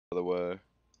way.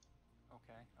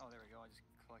 Okay. Oh, there we go. I just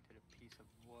collected a piece of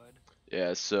wood.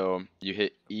 Yeah, so you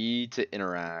hit E to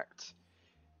interact,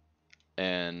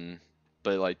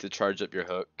 but like to charge up your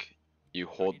hook, you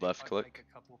Do I hold need to left collect like click.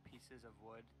 a couple pieces of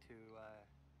wood to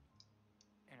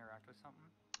interact with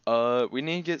something? We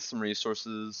need to get some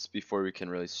resources before we can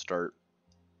really start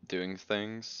doing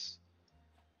things.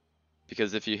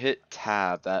 Because if you hit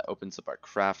tab, that opens up our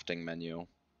crafting menu,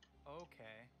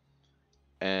 Okay.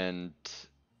 and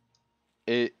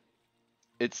it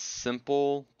it's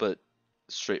simple but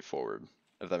straightforward,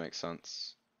 if that makes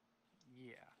sense.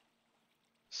 Yeah.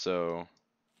 So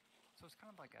So it's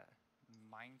kind of like a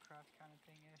Minecraft kind of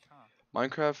thing-ish, huh?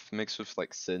 Minecraft mixed with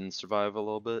like Sin Survive a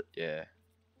little bit. Yeah.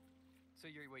 So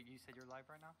wait, you said you're live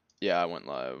right now? Yeah, I went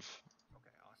live.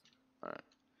 Okay, awesome. Alright.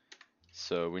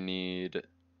 So we need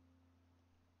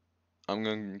I'm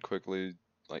going to quickly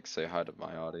like say hi to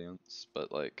my audience,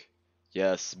 but like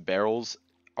yes, barrels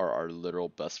are our literal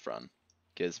best friend.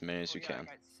 Get as many as Oh you yeah, I can.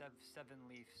 got seven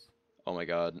leaves. Oh my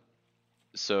god.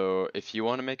 So if you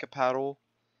want to make a paddle,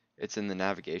 it's in the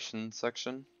navigation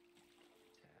section.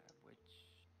 Tab, which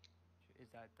is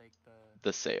that like the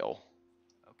The sail.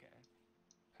 okay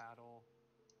paddle?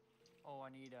 Oh, I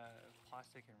need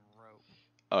plastic and rope.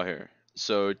 Oh here.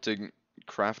 So to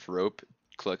craft rope,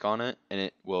 click on it and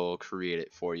it will create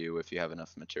it for you if you have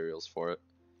enough materials for it.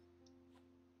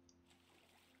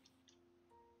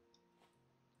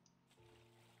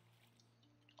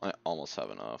 I almost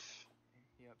have enough.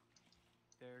 Yep,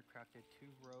 there crafted 2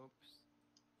 ropes.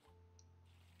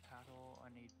 Paddle.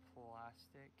 I need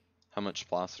plastic. How much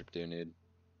plastic do you need?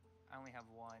 I only have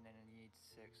 1, and it needs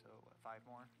 6, so what, 5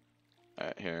 more.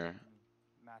 Alright, here.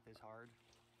 Math is hard.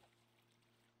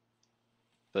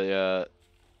 But yeah,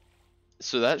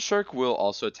 so that shark will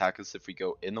also attack us if we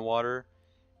go in the water,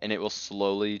 and it will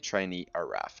slowly try and eat our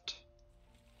raft.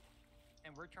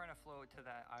 And we're trying to float to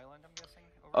that island, I'm guessing.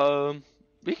 Over there?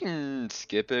 We can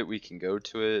skip it, we can go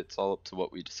to it, it's all up to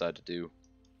what we decide to do.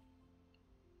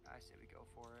 I say we go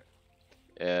for it.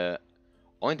 Yeah,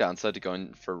 only downside to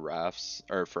going for rafts,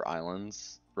 or for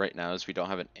islands, right now is we don't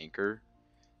have an anchor,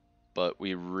 but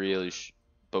we really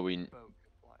but we, Boat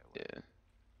could fly away.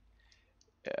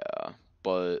 yeah,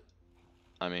 but,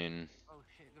 I mean, Oh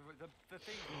shit! The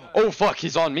thing. oh fuck,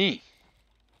 he's on me!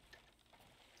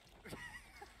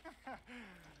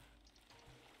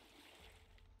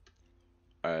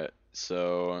 Alright,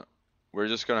 so we're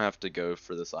just gonna have to go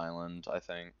for this island, I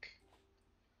think.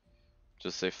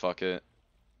 Just say fuck it.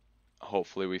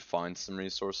 Hopefully we find some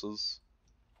resources.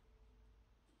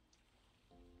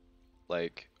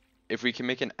 Like, if we can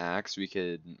make an axe, we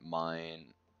could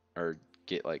mine or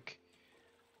get like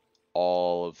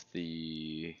all of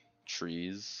the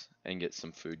trees and get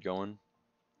some food going.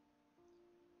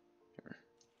 Here.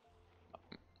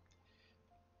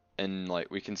 And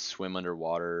like we can swim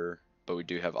underwater, but we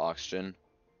do have oxygen.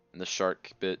 And the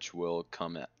shark bitch will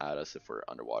come at us if we're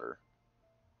underwater.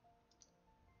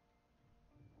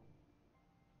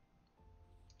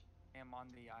 I'm on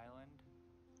the island.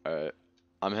 Alright,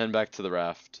 I'm heading back to the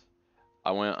raft.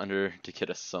 I went under to get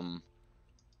us some.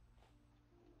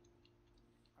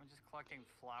 I'm just collecting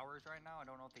flowers right now. I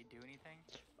don't know if they do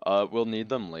anything. We'll need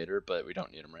them later, but we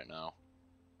don't need them right now.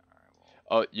 Alright,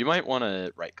 well. Oh, you might want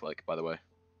to right click, by the way.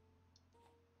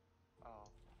 Oh.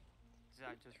 Does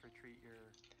that just retreat your.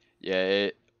 Yeah,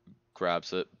 it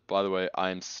grabs it. By the way,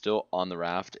 I'm still on the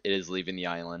raft. It is leaving the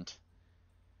island.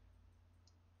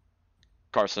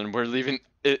 Carson, we're leaving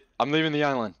it. I'm leaving the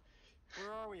island.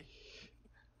 Where are we?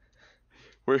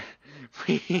 We're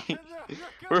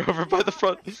we're over by the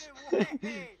front. Way.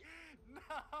 No.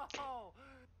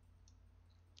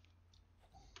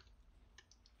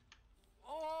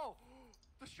 Oh,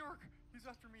 the shark! He's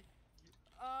after me.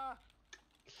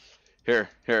 Here.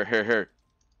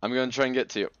 I'm gonna try and get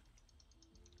to you.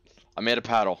 I made a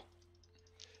paddle.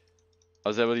 I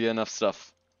was able to get enough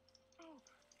stuff.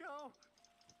 Go.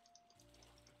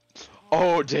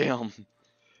 Oh damn!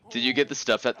 Did you get the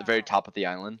stuff at the very top of the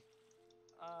island?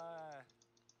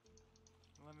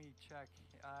 Let me check.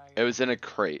 It was in a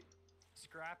crate.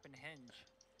 Scrap and hinge.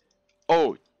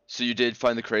 Oh, so you did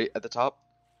find the crate at the top?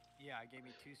 Yeah, it gave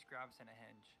me 2 scraps and a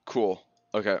hinge. Cool.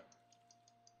 Okay.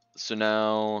 So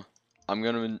now I'm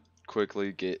gonna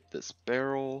quickly get this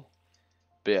barrel.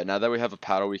 But yeah, now that we have a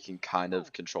paddle, we can kind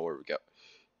of control where we go.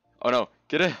 Oh no!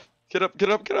 Get in! Get up!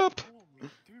 Holy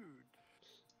dude!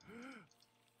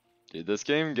 Dude, this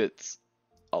game is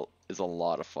a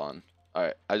lot of fun. All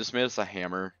right, I just made us a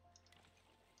hammer.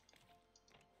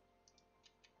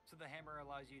 So the hammer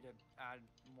allows you to add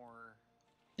more.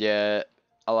 Yeah, it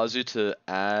allows you to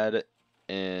add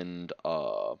and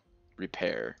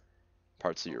repair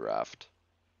parts of your Okay. raft.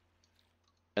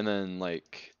 And then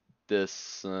like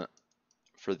this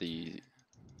for the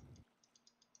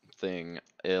thing,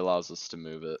 it allows us to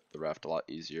move the raft a lot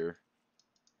easier.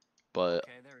 But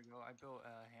Okay, there we go. I built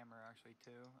a hammer actually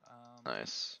too.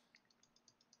 nice.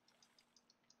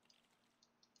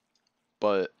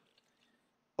 But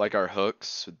like our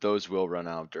hooks, those will run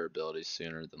out of durability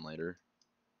sooner than later.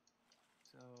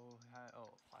 So,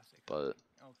 oh, plastic But hook.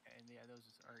 Okay, yeah, those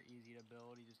are easy to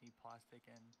build. You just need plastic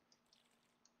and.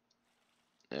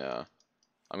 yeah,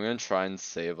 I'm gonna try and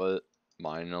save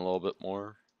mine a little bit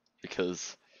more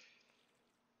because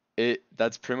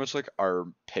that's pretty much like our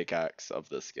pickaxe of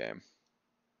this game.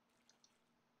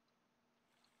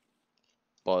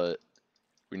 But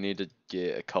we need to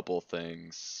get a couple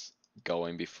things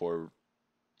going before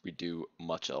we do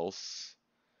much else.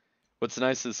 What's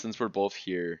nice is since we're both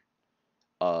here,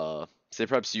 say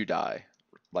perhaps you die,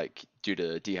 like due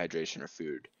to dehydration or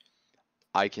food,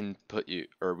 I can put you,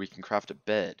 or we can craft a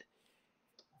bed,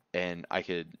 and I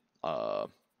could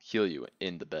heal you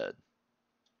in the bed,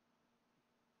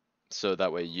 so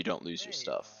that way you don't lose your Okay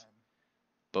stuff. then.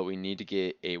 But we need to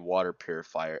get a water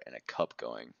purifier and a cup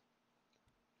going.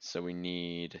 So we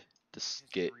need to Just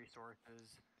get get,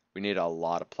 resources. we need a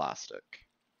lot of plastic.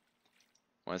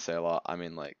 When I say a lot, I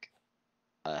mean like,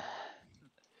 uh,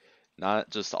 not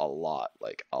just a lot,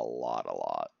 like a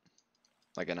lot.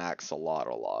 Like an axe, a lot.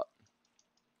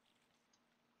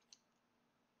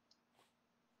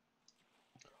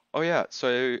 Oh yeah,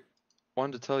 so I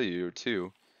wanted to tell you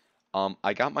too.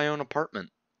 I got my own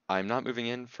apartment. I'm not moving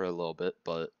in for a little bit,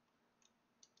 but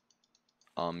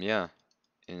yeah,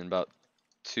 in about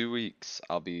 2 weeks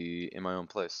I'll be in my own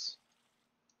place.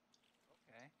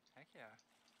 Okay, heck yeah.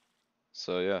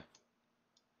 So yeah.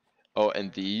 Oh, and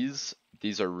Alright, I start.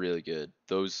 these are really good.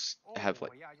 Those have Oh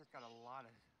like, yeah, I just got a lot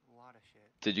of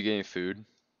shit. did you get any food?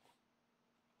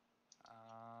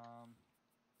 Um.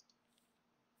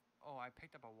 Oh, I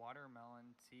picked up a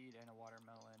watermelon seed and a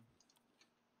watermelon.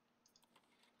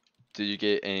 Did you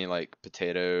get any like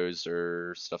potatoes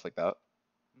or stuff like that?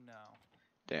 No.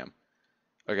 Damn.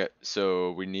 Okay,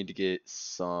 so we need to get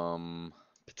some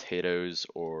potatoes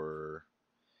or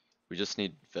we just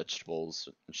need vegetables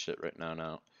and shit right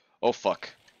now. Oh fuck.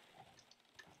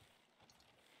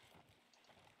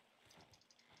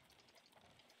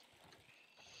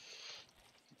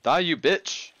 Die, you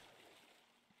bitch!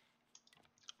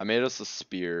 I made us a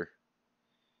spear,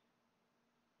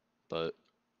 but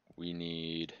we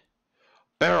need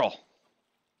barrel.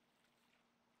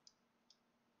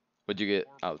 What'd you get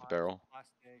Four out of the barrel?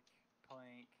 plastic,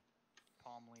 plank,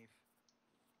 palm leaf.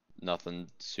 Nothing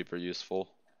super useful.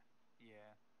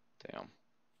 Yeah. Damn.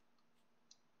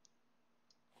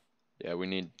 Yeah, we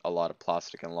need a lot of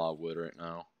plastic and a lot of wood right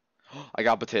now. I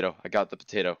got potato. I got the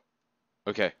potato.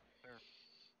 Okay, There.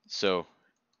 so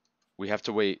we have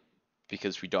to wait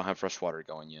because we don't have fresh water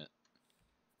going yet.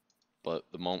 But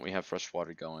the moment we have fresh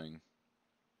water going,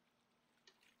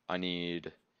 I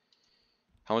need.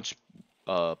 How much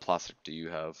plastic do you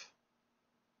have?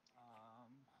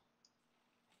 Um.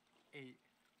 8.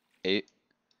 8?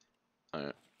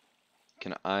 Alright.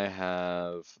 Can I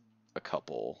have a No.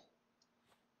 couple?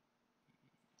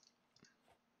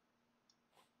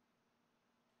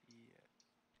 Yes.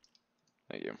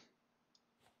 Thank you.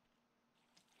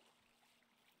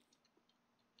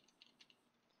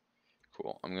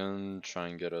 Cool. I'm gonna try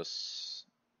and get us.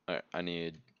 Alright, I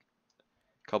need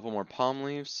a couple more palm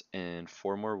leaves and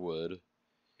 4 more wood.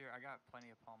 Here, I got plenty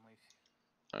of palm leaves.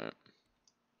 Alright.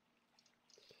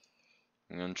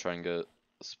 I'm gonna try and get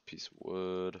this piece of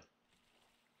wood.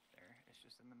 There. It's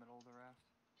just in the middle of the raft.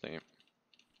 Thank you.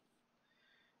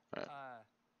 Alright. Uh.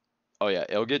 Oh yeah,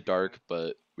 it'll get Yeah. dark,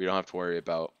 but we don't have to worry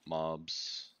about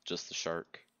mobs. Just the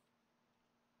shark.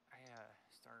 I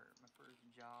start my first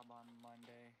job on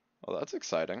Monday. Oh, that's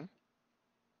exciting.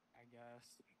 I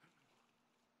guess.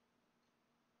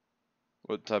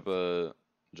 What type of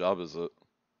job is it?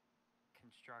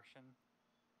 Construction.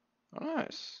 Oh,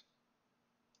 nice.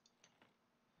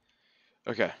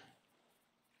 Okay.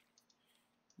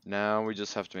 Now we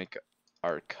just have to make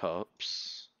our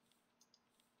cups.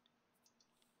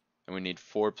 And we need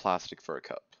 4 plastic for a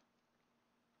cup.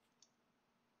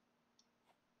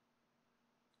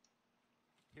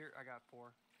 Here, I got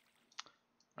 4.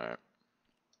 Alright.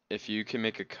 If you 2, can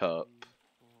make a cup. 3,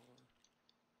 4.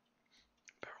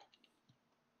 Barrel.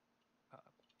 Cup.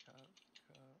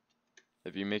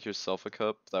 If you make yourself a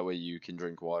cup, that way you can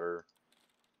drink water.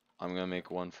 I'm gonna make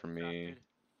one for me. Crafted.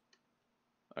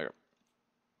 Okay.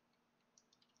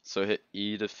 So hit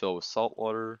E to fill with salt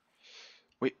water.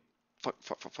 Wait.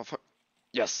 Fuck.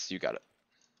 Yes, you got it.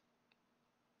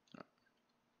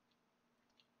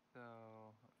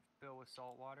 fill with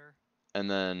salt water. And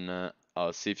then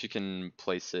see if you can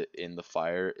place it in the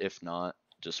fire. If not,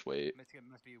 just wait. It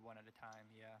must be one at a time.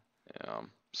 Yeah.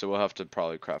 So we'll have to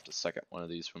probably craft a second one of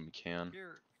these when we can.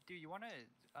 Here, dude, you wanna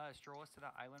stroll us to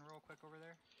that island real quick over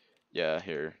there? Yeah,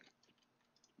 here.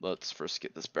 Let's first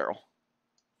get this barrel.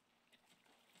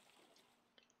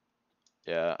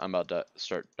 Yeah, I'm about to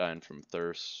start dying from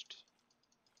thirst.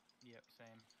 Yep,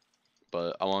 same.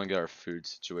 But I want to get our food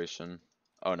situation.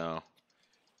 Oh no.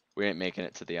 We ain't making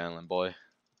it to the island, boy.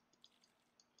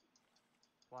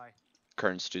 Why?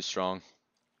 Current's too strong.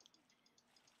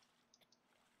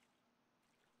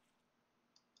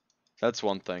 That's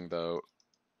one thing, though.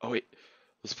 Oh wait,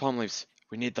 those palm leaves.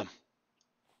 We need them.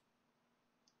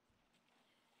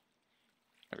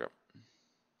 Okay.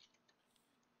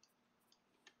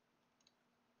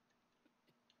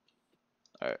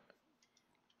 Alright.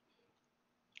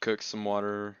 Cook some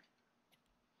water.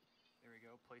 There we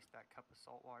go. Place that cup of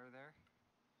salt water there.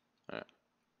 Alright.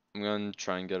 I'm gonna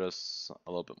try and get us a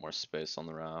little bit more space on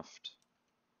the raft.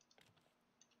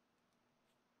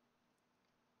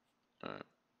 Alright.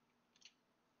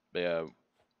 But yeah,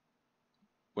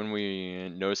 when we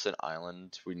notice an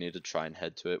island, we need to try and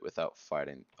head to it without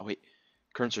fighting. Oh wait,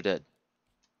 currents are dead.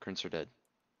 Currents are dead.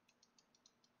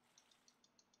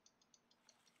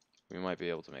 We might be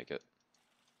able to make it.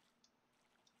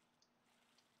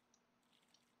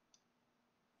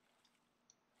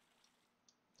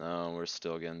 No, we're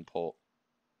still getting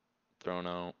thrown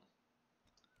out.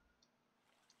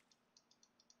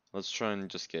 Let's try and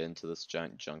just get into this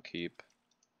giant junk heap.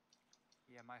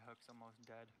 Yeah, my hook's almost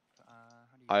dead.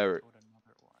 How do you I build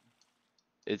another one?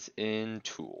 It's in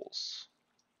tools.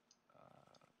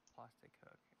 Plastic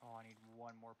hook. Oh, I need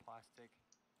one more plastic.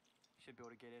 Should be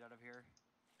able to get it out of here.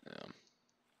 Yeah.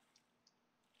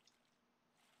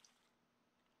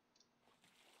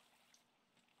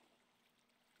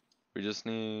 We just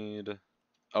need.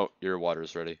 Oh, your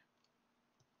water's ready.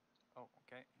 Oh,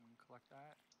 okay. We can collect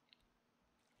that.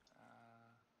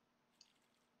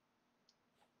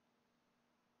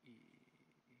 E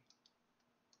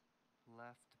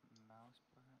left mouse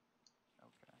button.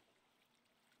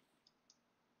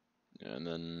 Okay. And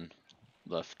then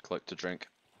left click to drink.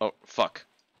 Oh, fuck.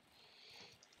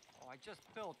 Oh, I just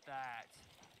built that.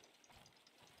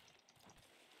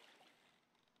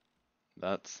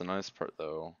 That's the nice part,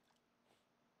 though.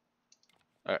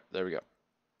 Alright, there we go.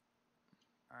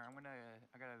 Alright,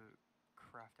 I gotta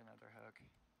craft another hook.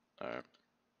 Alright.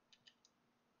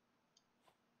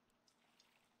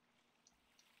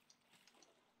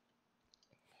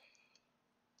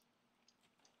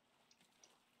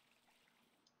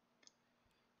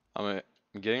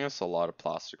 I'm getting us a lot of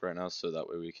plastic right now, so that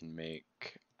way we can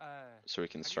make. So we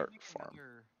can How do you start make farm.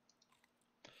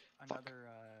 another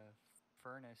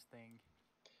furnace thing?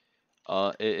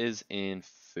 It is in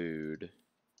food.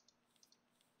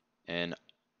 And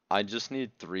I just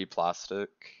need 3 plastic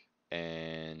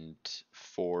and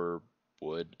 4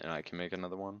 wood, and I can make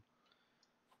another one.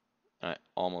 I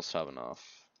almost have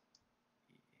enough.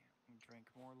 Yeah, drink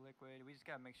more liquid. We just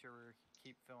gotta make sure we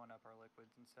keep filling up our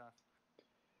liquids and stuff.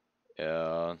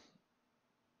 Yeah.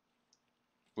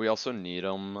 We also need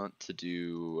them to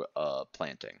do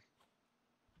planting.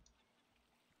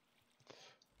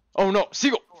 Oh no,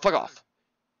 seagull! Fuck off!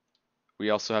 We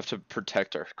also have to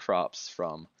protect our crops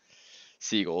from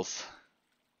seagulls.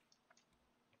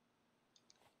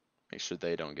 Make sure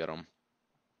they don't get them.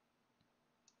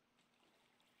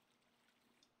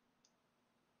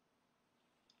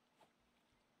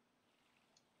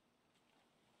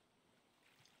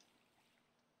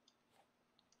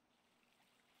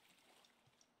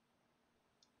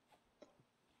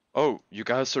 Oh, you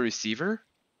got us a receiver?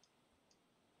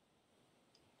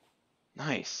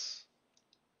 Nice.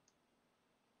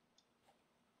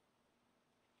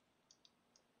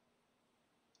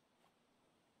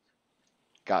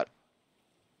 Got it.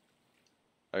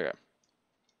 Okay.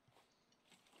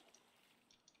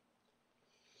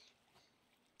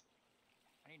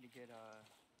 I need to get a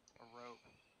rope.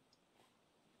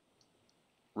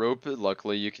 Rope,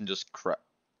 luckily, you can just craft.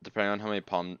 Depending on how many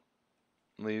palm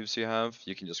leaves you have,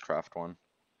 you can just craft one.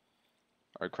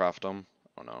 Or craft them.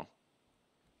 Oh no.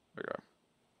 Okay.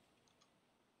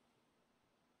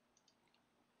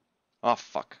 Oh,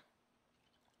 fuck.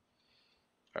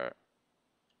 Alright.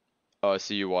 Oh, I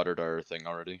see you watered our thing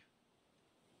already.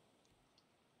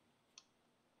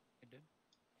 I did?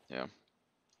 Yeah.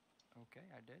 Okay,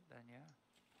 I did then, yeah.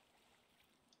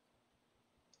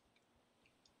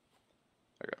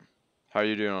 Okay. How are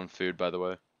you doing on food, by the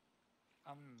way?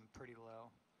 I'm pretty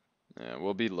low. Yeah,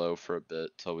 we'll be low for a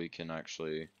bit till we can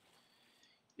actually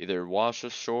either wash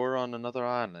ashore on another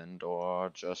island or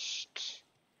just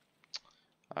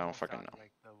I don't Almost fucking sounds know.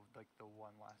 like the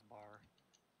one last bar.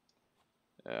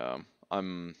 Yeah,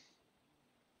 I'm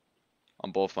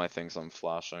on both my things. I'm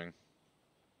flashing.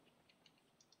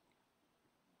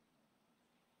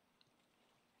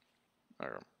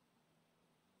 There.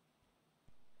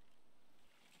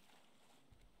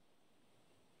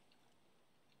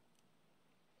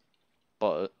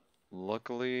 But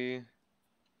luckily,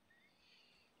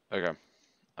 okay.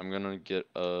 I'm gonna get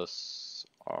us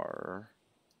our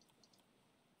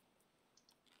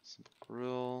simple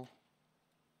grill.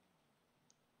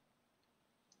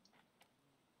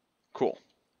 Cool.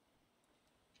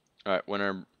 All right, when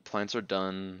our plants are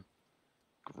done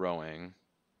growing,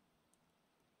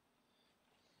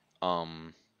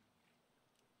 um,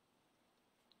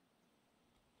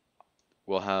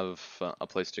 we'll have a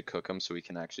place to cook them so we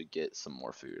can actually get some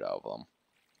more food out of them.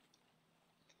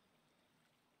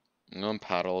 I'm gonna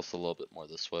paddle us a little bit more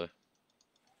this way.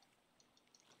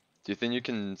 Do you think you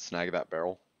can snag that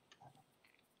barrel?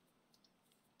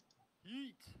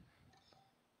 Yeet!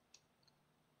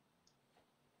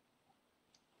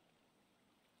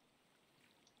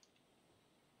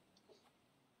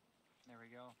 There we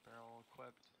go. Barrel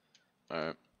equipped.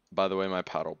 Alright. By the way, my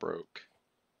paddle broke.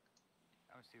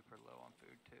 I'm super low on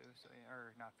food too, so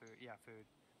or not food. Yeah, food.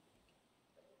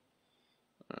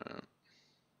 Alright.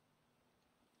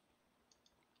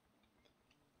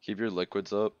 Keep your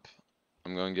liquids up.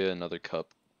 I'm gonna get another cup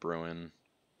brewing.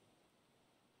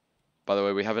 By the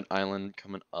way, we have an island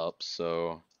coming up,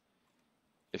 so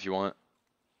if you want.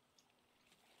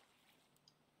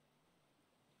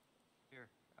 Here.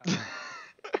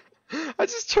 I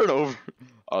just turn over.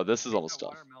 Oh, this is Take almost that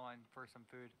done. watermelon for some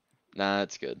food. Nah,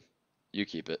 it's good. You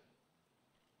keep it.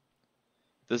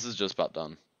 This is just about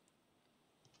done.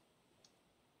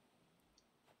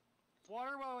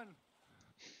 Watermelon!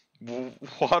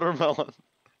 Watermelon.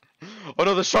 Oh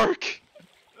no, the shark!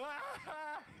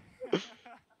 I'm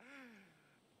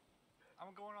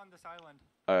going on this island.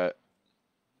 Alright.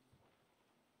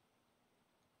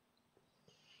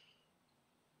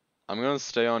 I'm gonna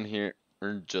stay on here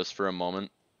just for a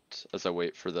moment as I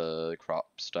wait for the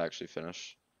crops to actually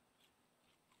finish.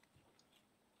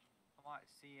 I'm not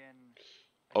seeing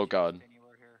a Oh chest god.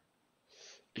 anywhere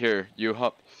here. Here, you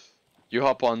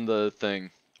hop on the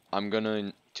thing. I'm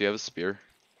gonna, do you have a spear?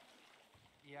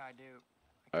 Yeah, I do.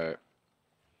 I Alright. can't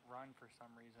run for some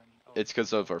reason. Oh, It's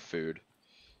because of our food.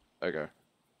 Okay.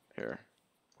 Here.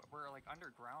 we're like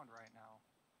underground right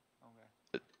now.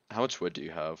 Okay. How much wood do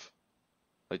you have?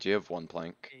 Like, do you have one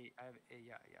plank? 8. I have 8.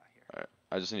 Yeah, here. Alright.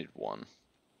 I just need one.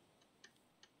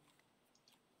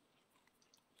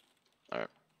 Alright.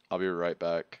 I'll be right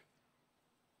back.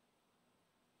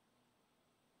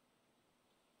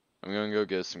 I'm gonna go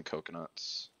get some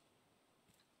coconuts.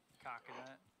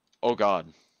 Coconut. Oh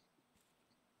god.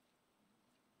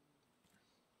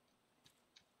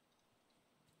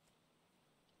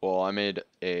 Well, I made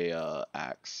a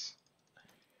axe.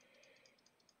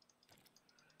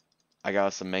 I got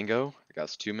us a mango. I got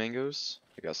us 2 mangoes.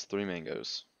 I got us 3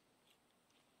 mangoes.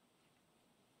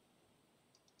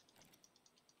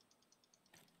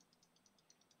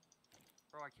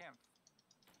 Bro, I can't.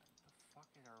 What the fuck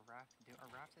is our raft doing? Our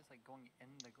raft is like going in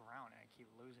the ground and I keep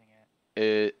losing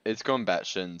it. It's going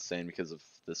batshit insane because of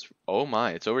this. Oh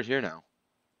my, it's over here now.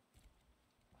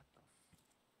 What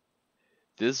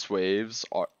the These waves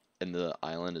are, and the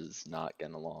island is not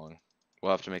getting along.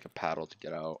 We'll have to make a paddle to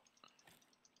get out.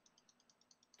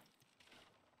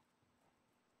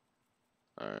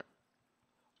 Alright.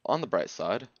 On the bright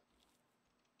side,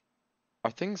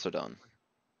 our things are done.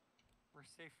 We're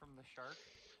safe from the shark.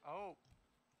 Oh,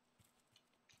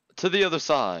 To the other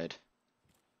side.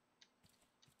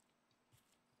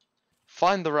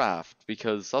 Find the raft,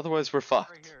 because otherwise we're it's right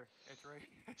fucked. here. It's right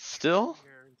Still?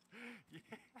 here. Yeah.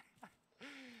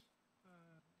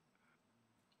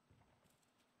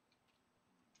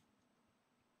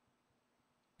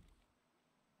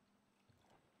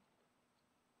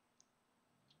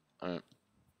 Alright.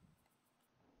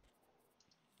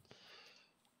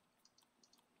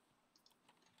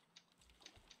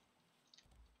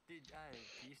 Do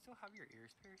you still have your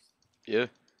ears pierced? Yeah.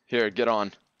 Here, get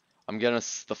on. I'm getting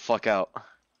us the fuck out.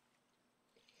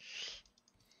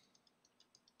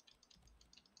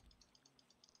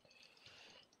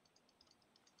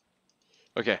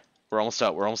 Okay, we're almost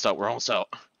out, we're almost out, we're almost out.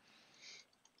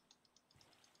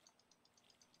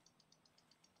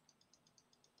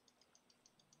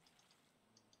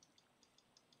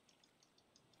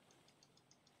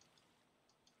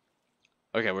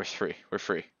 Okay, we're free, we're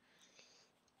free.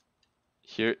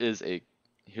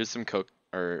 Here's some coke,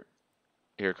 or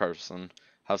Here, Carson,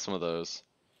 have some of those.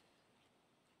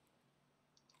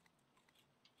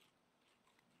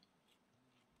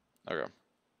 Okay.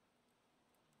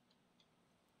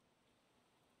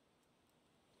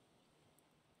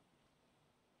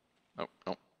 Oh,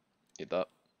 no. Eat that.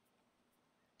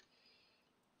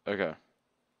 Okay.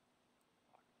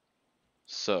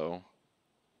 So,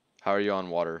 how are you on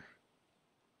water?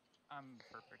 I'm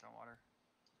perfect on water.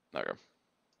 Okay.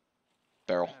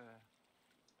 Barrel. Kind of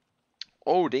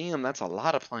Oh, damn, that's a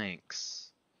lot of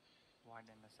planks.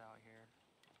 widening this out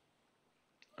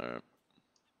here. Alright.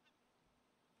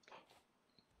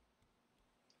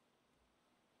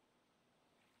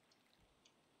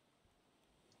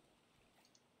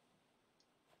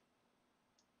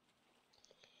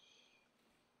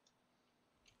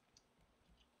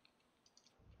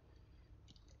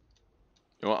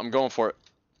 You know what? I'm going for it.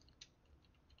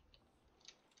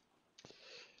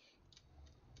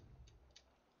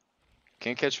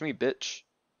 Can't catch me, bitch.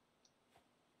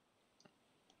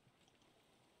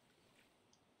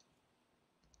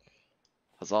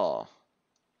 Huzzah.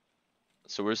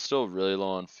 So we're still really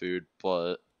low on food,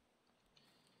 but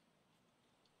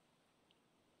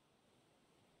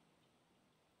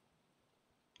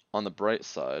on the bright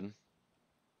side,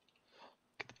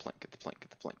 get the plank, get the plank,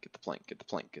 get the plank, get the plank, get the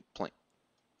plank, get the plank.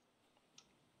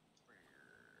 Where?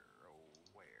 Oh,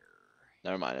 where?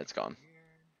 Never mind, it's gone. Here.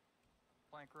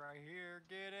 Plank right here.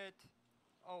 Get it.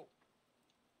 Oh.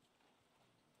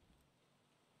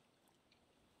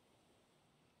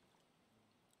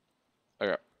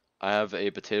 Okay. I have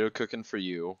a potato cooking for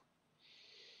you.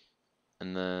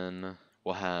 And then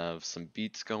we'll have some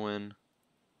beets going.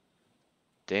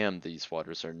 Damn, these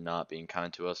waters are not being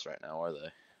kind to us right now, are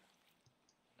they?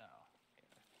 No.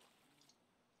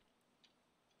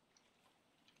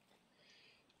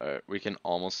 Alright, we can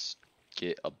almost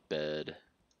get a bed.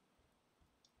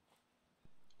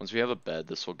 Once we have a bed,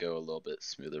 this will go a little bit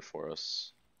smoother for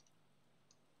us.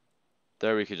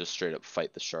 There we could just straight up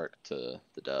fight the shark to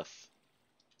the death.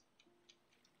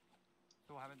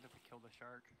 So what happens if we kill the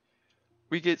shark?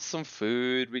 We get some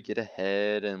food, we get a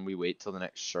head, and we wait till the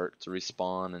next shark to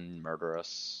respawn and murder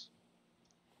us.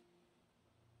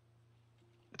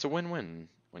 It's a win-win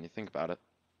when you think about it.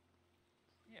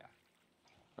 Yeah.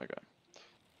 Okay.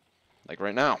 Like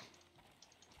right now.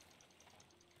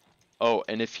 Oh,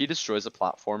 and if he destroys a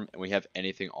platform and we have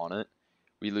anything on it,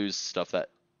 we lose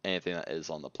anything that is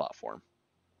on the platform.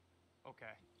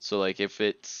 Okay. So like if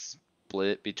it's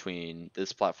split between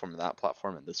this platform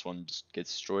and this one just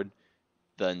gets destroyed,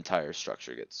 the entire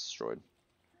structure gets destroyed.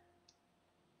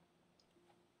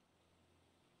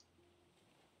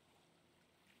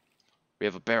 We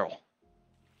have a barrel.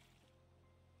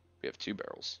 We have 2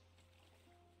 barrels.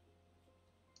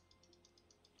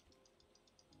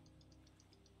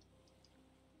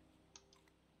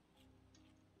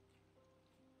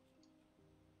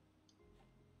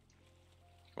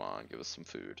 Come on, give us some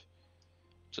food.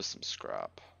 Just some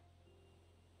scrap.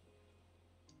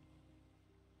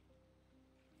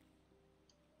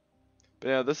 But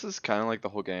yeah, this is kind of like the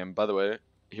whole game. By the way,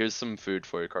 here's some food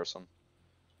for you, Carson.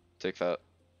 Take that.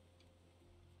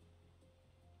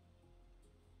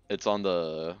 It's on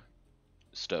the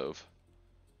stove.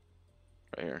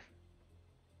 Right here.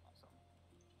 Awesome.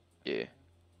 Yeah.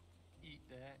 Eat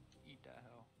that. Eat that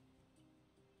hell.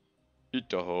 Eat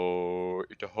the ho,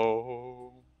 eat the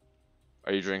ho.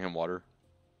 Are you drinking water?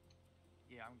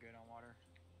 Yeah, I'm good on water.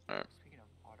 Alright. Speaking of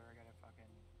water, I gotta fucking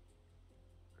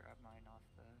grab mine off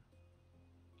the.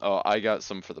 Oh, I got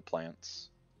some for the plants.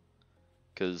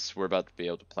 Because we're about to be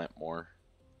able to plant more.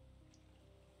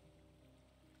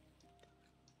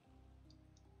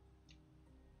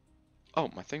 Oh,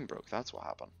 my thing broke. That's what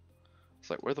happened.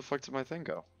 It's like, where the fuck did my thing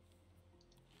go?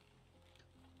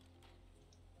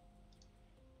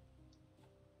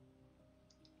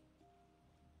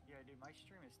 Yeah, dude, my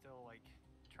stream is still like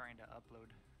trying to upload.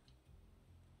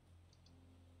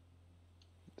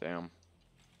 Damn.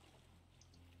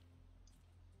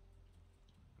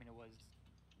 I mean, it was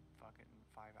fucking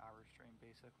 5 hour stream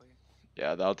basically.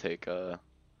 Yeah, that'll take a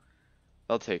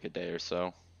day or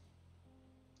so.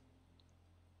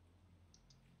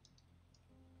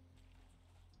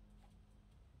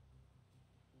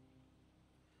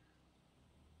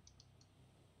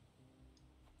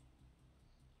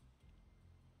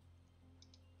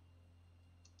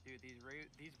 Dude,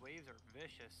 these waves are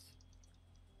vicious.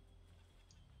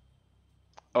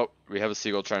 Oh, we have a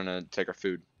seagull trying to take our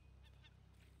food.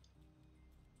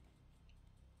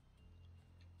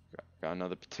 Got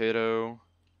another potato.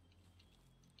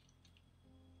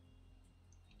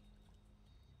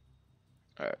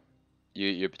 Alright. You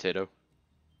eat your potato?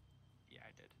 Yeah,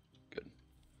 I did. Good.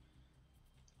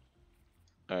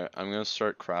 Alright, I'm gonna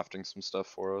start crafting some stuff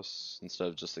for us instead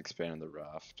of just expanding the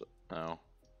raft now.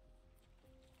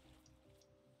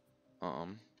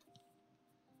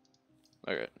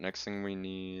 Okay, next thing we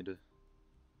need.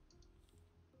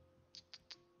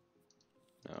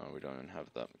 No, we don't even have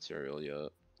that material yet.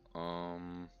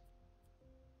 Alright.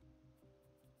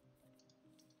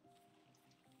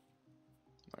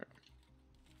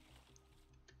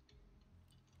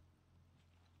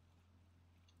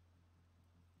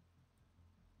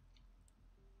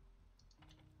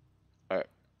 Alright.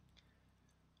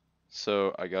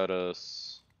 So I got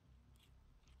us.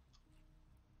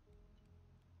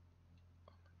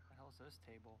 What the hell is this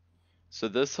table? So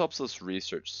this helps us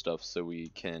research stuff so we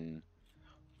can.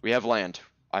 We have land.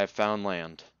 I have found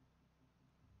land.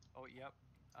 Oh, yep.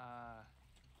 I'm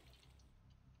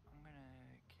gonna.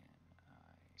 Can I?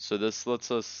 So this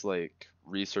lets us like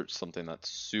research something that's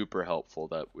super helpful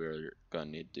that we're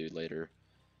gonna need to do later,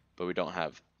 but we don't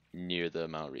have near the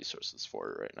amount of resources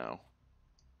for it right now.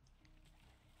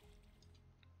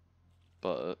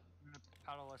 But I'm gonna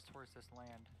paddle us towards this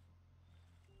land.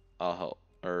 I'll help.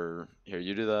 Or here,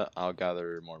 you do that. I'll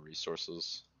gather more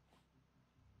resources.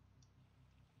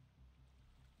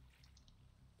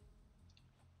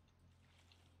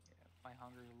 Yeah, my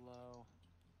hunger's low.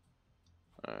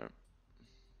 Alright.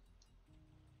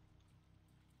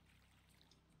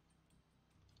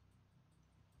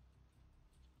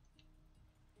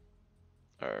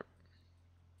 Alright.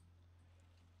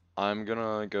 I'm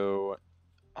gonna go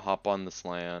hop on this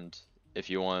land. If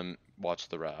you want, watch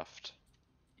the raft.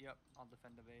 Yep, I'll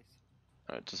defend the base.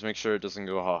 Alright, just make sure it doesn't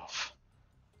go off.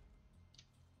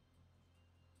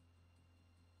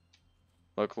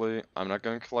 Luckily, I'm not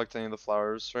gonna collect any of the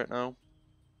flowers right now.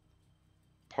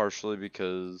 Partially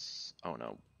because, oh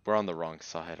no, we're on the wrong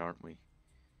side, aren't we?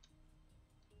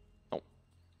 Oh.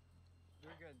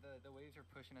 We're good. The waves are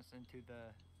pushing us into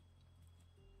the.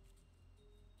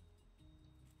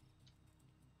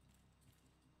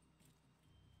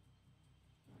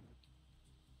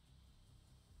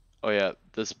 Oh yeah,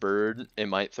 this bird, it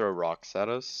might throw rocks at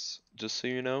us, just so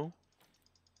you know.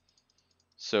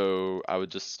 So I would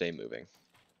just stay moving.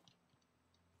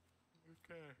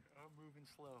 Okay, I'm moving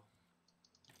slow.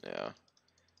 Yeah.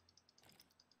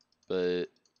 But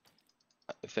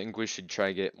I think we should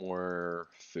try get more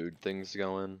food things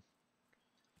going.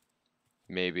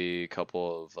 Maybe a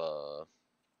couple of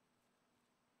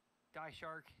Die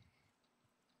shark.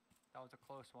 That was a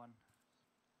close one.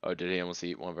 oh, did he almost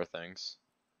eat one of our things?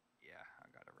 Yeah, I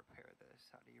gotta repair this.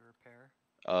 How do you repair?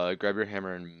 Grab your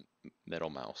hammer and middle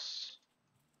mouse.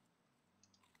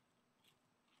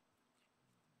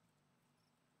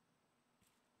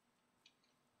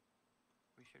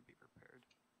 We should be prepared,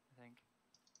 I think.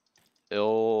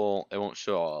 It won't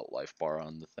show a life bar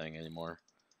on the thing anymore.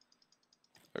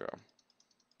 There we go.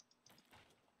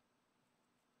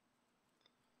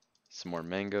 Some more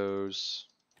mangoes.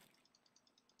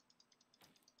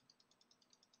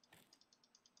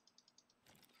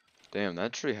 Damn,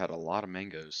 that tree had a lot of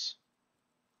mangoes.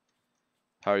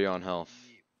 How are you on health?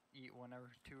 Eat one or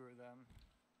two of them.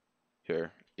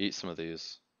 Here, eat some of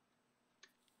these.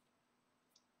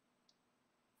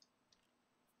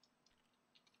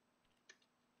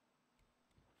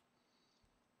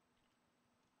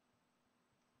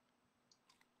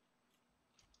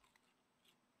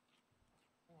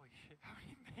 Holy shit, how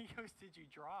many mangoes did you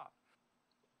drop?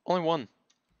 Only one.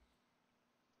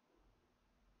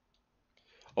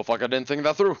 Oh fuck, I didn't think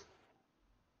that through.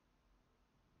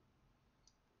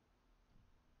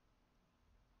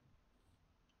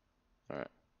 Alright,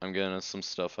 I'm getting us some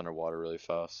stuff underwater really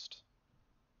fast.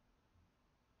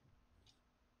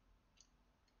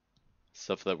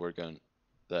 Stuff that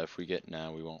that if we get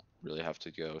now, we won't really have to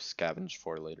go scavenge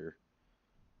for later.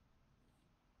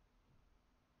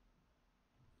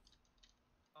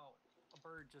 Oh, a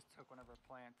bird just took one of our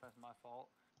plants. That's my fault.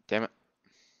 Damn it.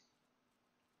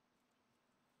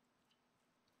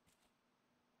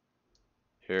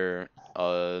 Here,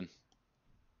 I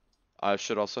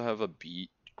should also have a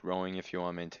beet growing if you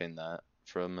want to maintain that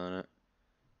for a minute.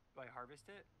 Do I harvest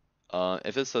it?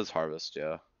 If it says harvest,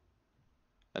 yeah.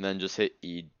 And then just hit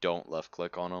E, don't left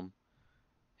click on them.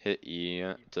 Hit E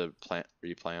to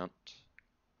replant.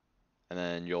 And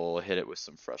then you'll hit it with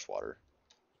some fresh water.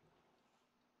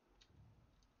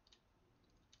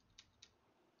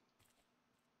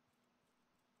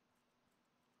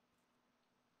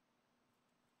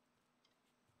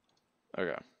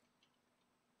 Okay.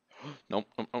 Nope,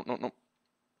 nope, nope, nope, nope.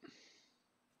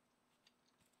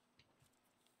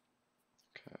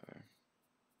 Okay.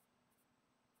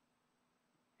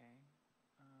 Okay.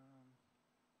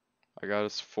 I got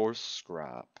us 4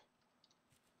 scrap.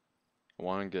 I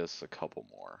want to guess a couple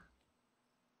more.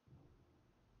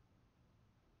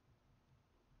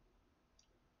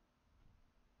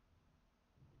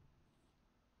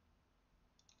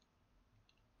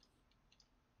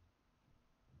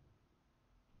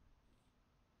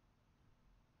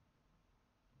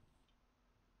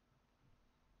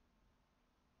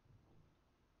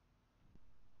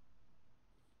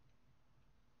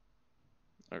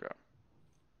 Okay.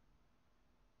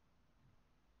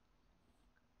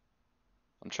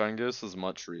 I'm trying to get us as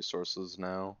much resources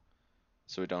now,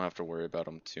 so we don't have to worry about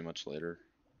them too much later.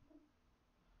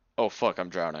 Oh fuck, I'm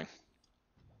drowning.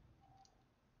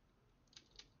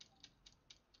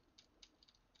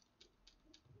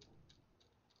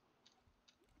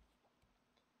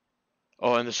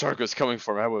 Oh, and the shark was coming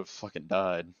for me. I would have fucking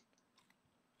died.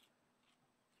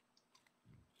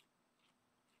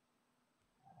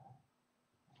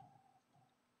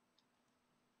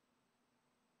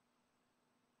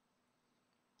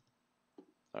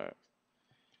 Alright.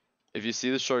 If you see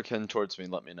the shark heading towards me,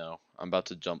 let me know. I'm about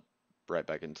to jump right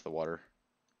back into the water.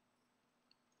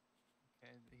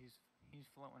 Okay, he's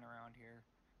floating around here.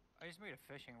 I just made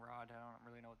a fishing rod. I don't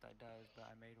really know what that does, but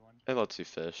I made one. It lets you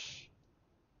fish.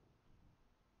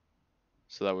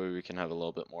 So that way we can have a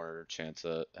little bit more chance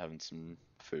at having some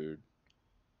food.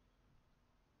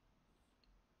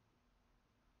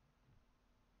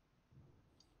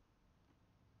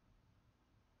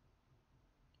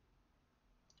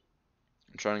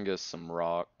 I'm trying to get some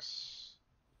rocks.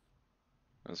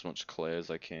 As much clay as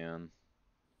I can.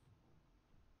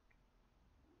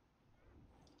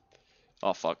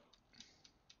 Oh fuck.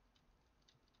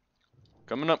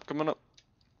 Coming up, coming up.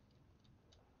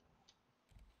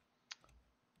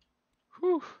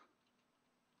 Whew.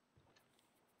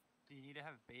 Do you need to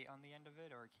have bait on the end of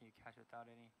it, or can you catch without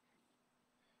any?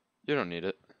 You don't need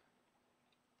it.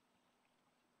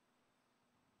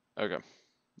 Okay.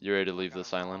 You ready to leave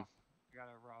this island? I got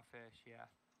a raw fish, yeah.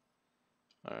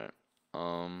 Alright.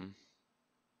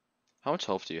 How much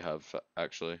health do you have,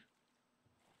 actually?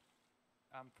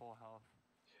 I'm full health.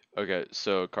 Okay,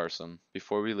 so Carson,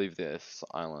 before we leave this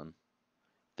island,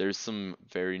 there's some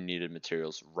very needed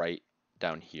materials right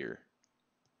down here.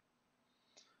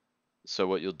 So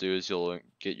what you'll do is you'll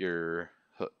get your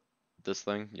this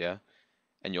thing, yeah,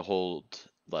 and you'll hold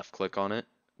left click on it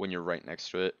when you're right next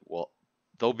to it. Well,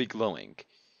 they'll be glowing.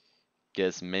 Get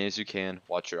as many as you can.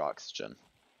 Watch your oxygen.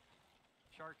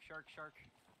 Shark, shark, shark.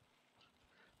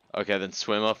 Okay, then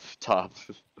swim up top.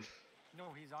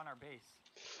 No, he's on our base.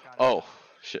 Got him. Oh,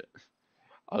 shit.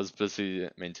 I was busy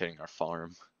maintaining our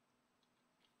farm.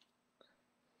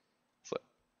 So,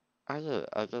 I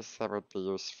guess that would be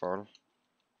useful.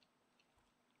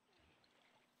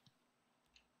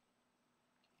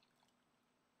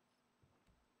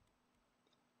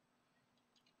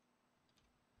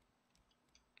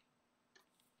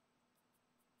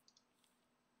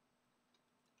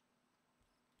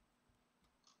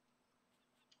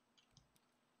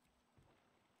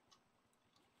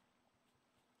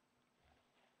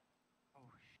 Oh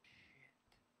shit.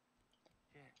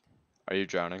 Shit. Are you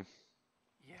drowning?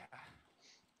 Yeah.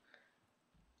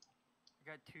 I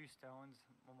got 2 stones.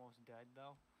 I'm almost dead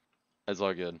though. It's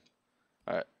all good.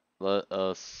 Alright, let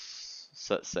us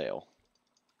set sail.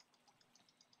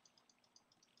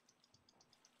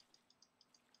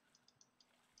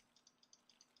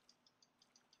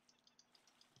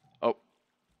 Oh,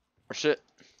 or shit.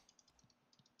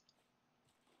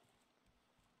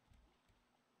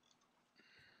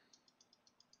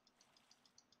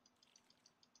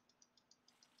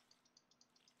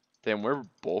 Damn, we're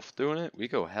both doing it? We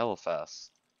go hella fast.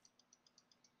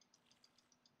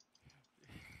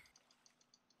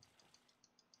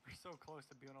 We're so close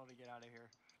to being able to get out of here.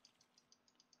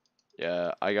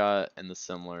 Yeah, I got in the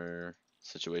similar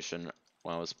situation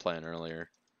when I was playing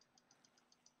earlier.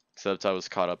 Except I was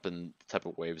caught up in the type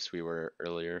of waves we were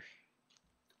earlier.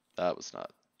 That was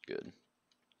not good.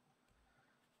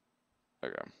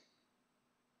 Okay.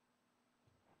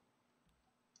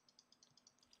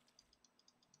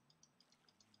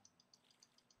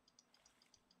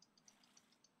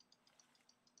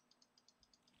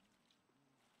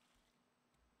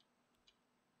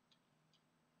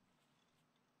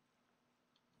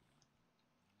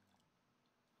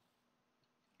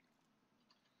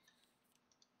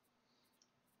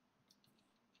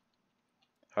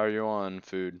 How are you on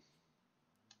food?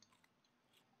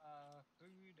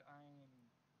 Food. I need.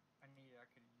 I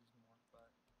could use more,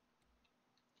 but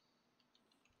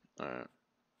Alright.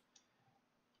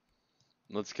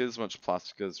 Let's get as much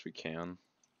plastic as we can.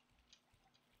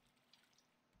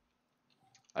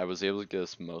 I was able to get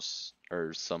us most,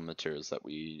 or some materials that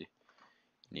we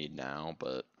need now,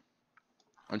 but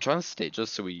I'm trying to stage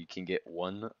this so we can get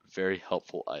one very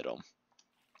helpful item.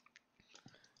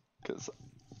 Because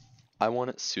I want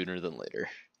it sooner than later.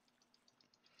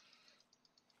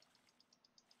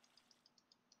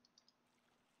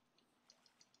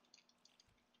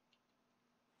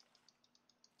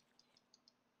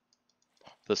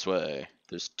 This way.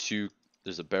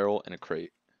 There's a barrel and a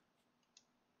crate.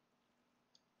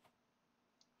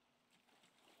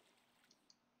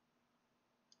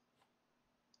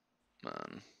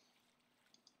 Man.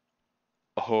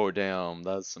 Oh damn,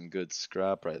 that's some good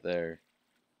scrap right there.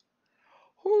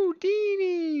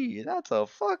 Houdini! That's a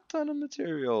fuck ton of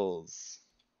materials.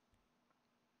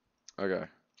 Okay,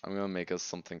 I'm gonna make us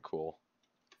something cool.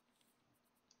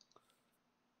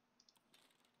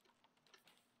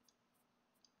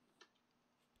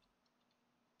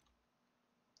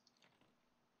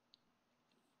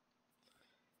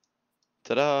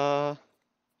 Ta-da!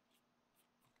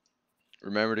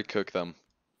 Remember to cook them.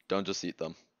 Don't just eat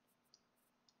them.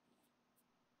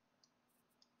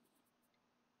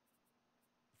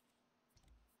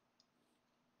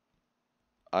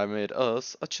 I made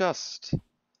us a chest.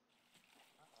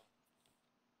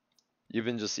 You've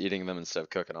been just eating them instead of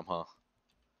cooking them, huh?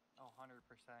 Oh, 100%,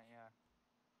 yeah.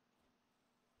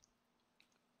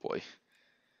 Boy.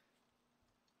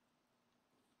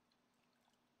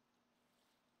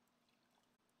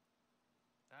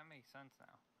 That makes sense now.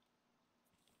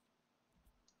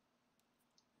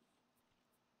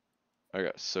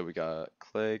 Okay, so we got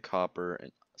clay, copper,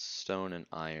 and stone and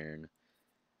iron.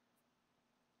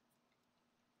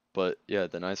 But yeah,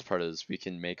 the nice part is we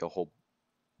can make a whole.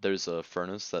 There's a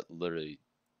furnace that literally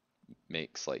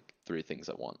makes like 3 things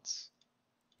at once.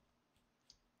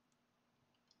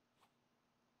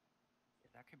 Yeah,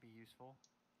 that could be useful.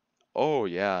 Oh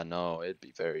yeah, no, it'd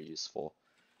be very useful.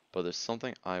 But there's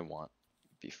something I want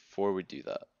before we do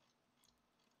that.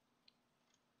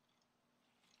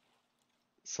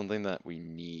 Something that we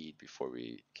need before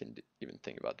we can even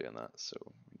think about doing that. So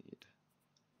we need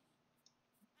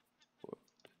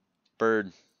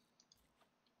bird.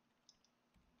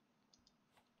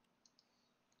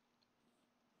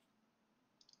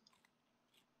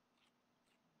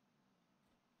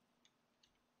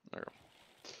 There we go.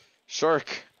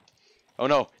 Shark! Oh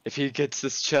no, if he gets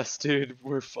this chest, dude,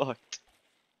 we're fucked.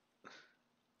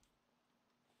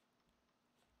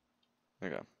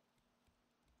 Okay.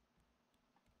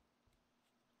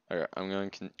 Okay, I'm going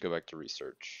to go back to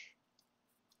research.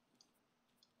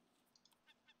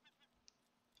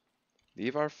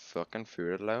 Leave our fucking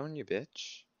food alone, you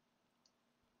bitch.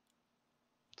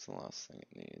 What's the last thing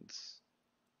it needs?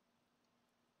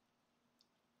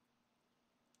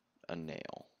 A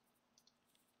nail.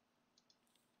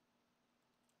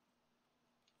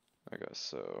 Okay,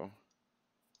 so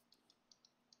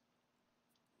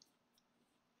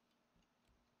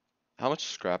how much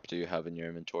scrap do you have in your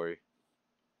inventory?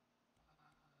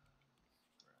 Scrap.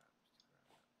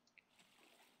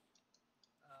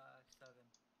 7.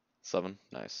 7?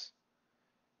 Nice.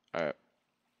 Alright.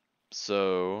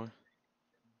 So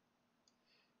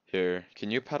here,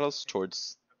 can you paddle us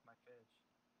towards Cook my fish.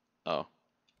 oh,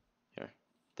 here.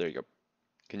 There you go.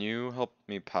 Can you help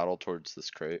me paddle towards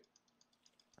this crate?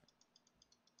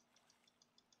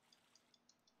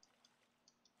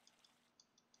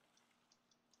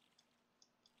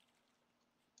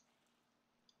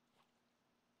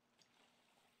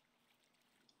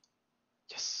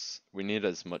 Yes. We need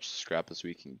as much scrap as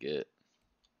we can get.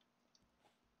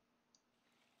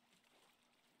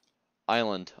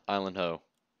 Island ho.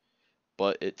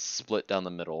 But it's split down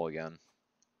the middle again.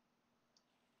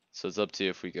 So it's up to you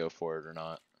if we go for it or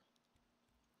not.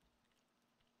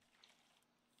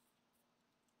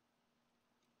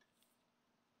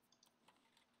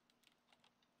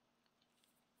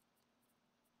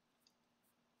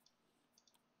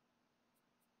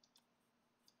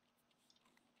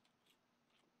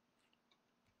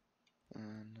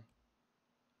 And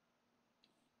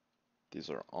these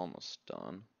are almost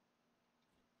done.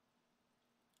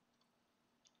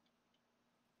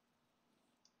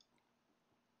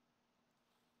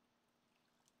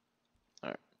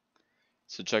 Alright.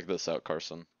 So check this out,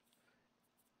 Carson.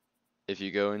 If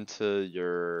you go into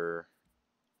your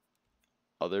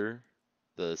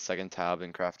the second tab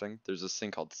in crafting, there's this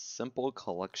thing called Simple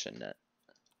Collection Net.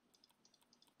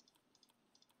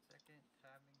 Second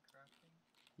tab in crafting?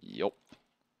 Yup.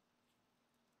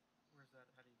 Where's that?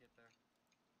 How do you get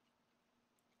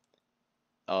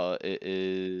there? It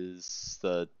is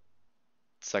the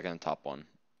second top one.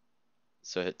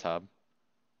 So hit tab.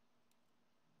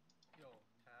 Yo,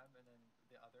 tab and then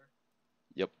the other.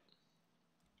 Yep.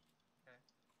 Okay.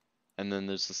 And then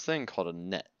there's this thing called a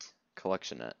net,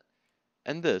 collection net.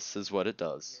 And this is what it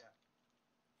does. Yeah.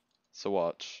 So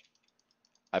watch.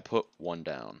 I put one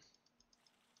down.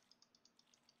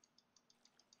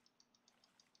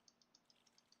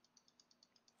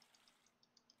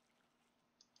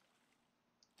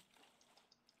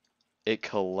 It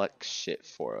collects shit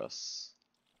for us.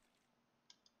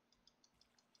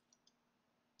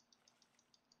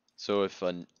 So if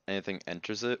anything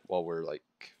enters it while we're like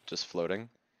just floating,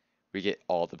 we get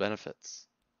all the benefits.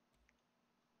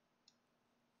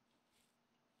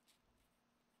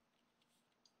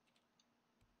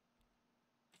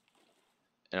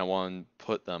 And I want to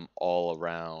put them all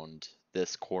around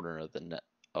this corner of the net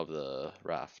of the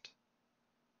raft.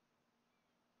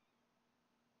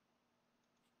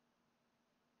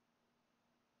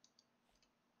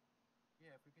 Yeah,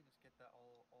 if we could just get that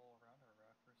all around our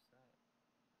raft, we're set.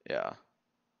 Yeah.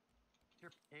 Is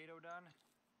your potato done?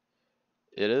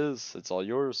 It is. It's all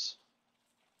yours.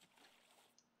 Right here we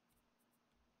are.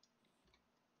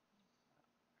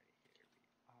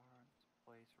 This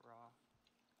place raw.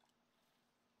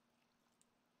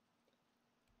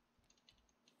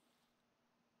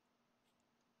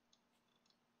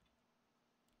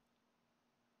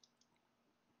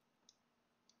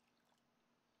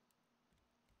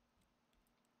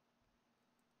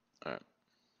 Alright.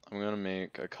 I'm gonna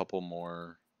make a couple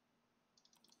more.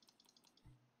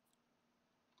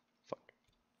 Fuck.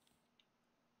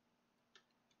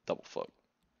 Double fuck.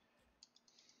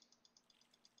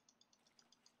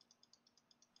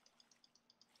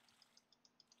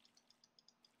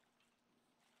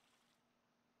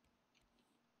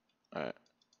 Alright.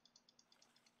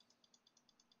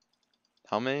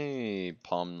 How many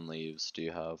palm leaves do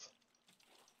you have?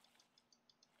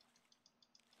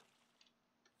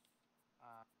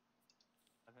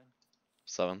 7.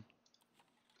 7?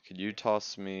 Could you Yeah.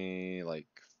 toss me like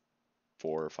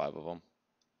 4 or 5 of them?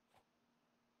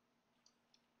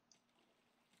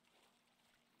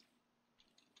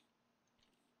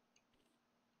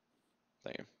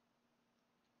 Thank you.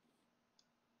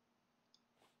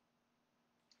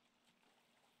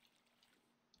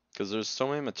 Because there's so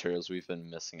many materials we've been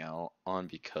missing out on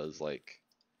because like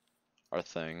our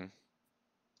thing.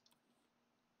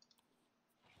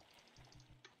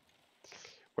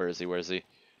 Where is he? Where is he?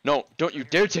 No, don't you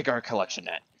Right here. dare take our collection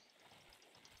net!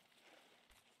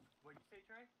 What'd you say,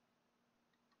 Trey?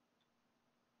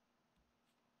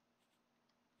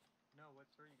 No, what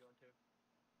store are you going to?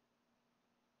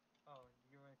 Oh,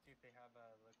 you want to see if they have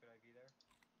liquid IV there?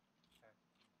 Okay.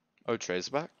 Oh, Trey's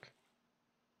back?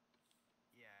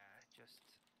 Yeah, just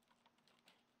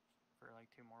for like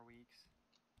 2 more weeks.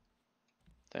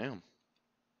 Damn.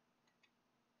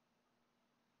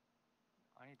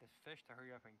 I need this fish to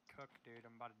hurry up and cook, dude.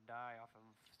 I'm about to die off of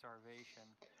starvation.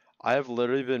 I have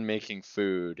literally been making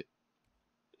food.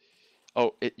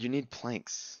 Oh, you need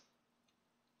planks.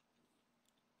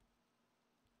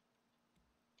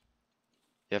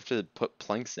 You have to put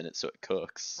planks in it so it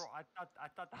cooks. Bro, I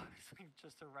thought that was like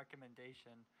just a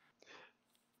recommendation.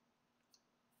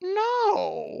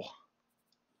 No!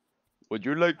 Would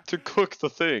you like to Hey, cook the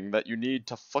thing that you need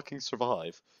to fucking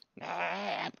survive? Nah,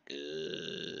 I'm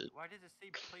good. why does it say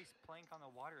place plank on the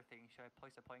water thing? Should I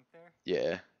place a plank there?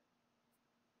 Yeah.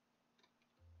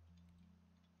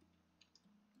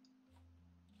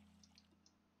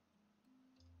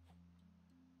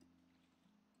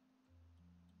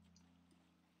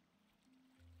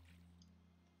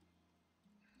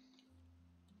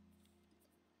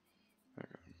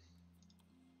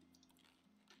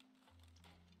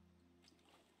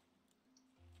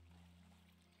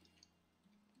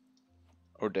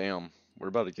 Oh damn, we're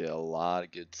about to get a lot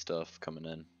of good stuff coming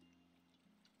in.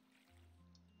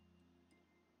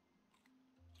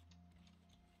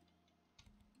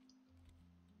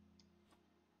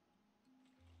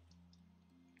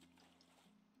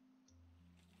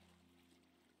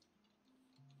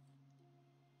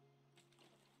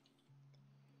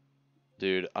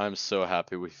 Dude, I'm so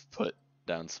happy we've put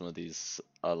down some of these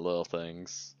little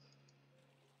things.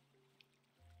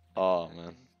 Oh That man.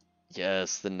 thing.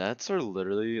 Yes, the nets are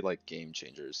literally like game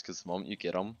changers because the moment you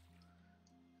get them,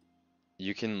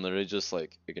 you can literally just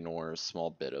like ignore a small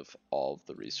bit of all of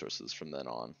the resources from then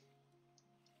on.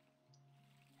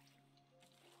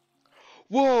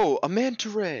 Whoa, a manta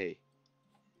ray!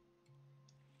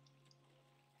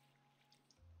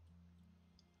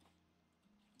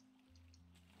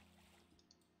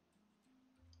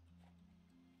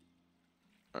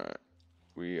 Alright,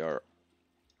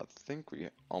 I think we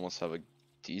almost have a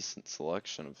decent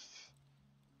selection of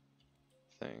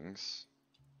things.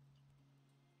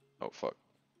 Oh fuck.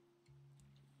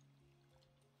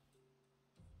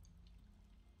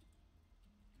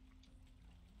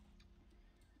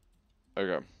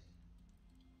 Okay.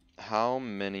 How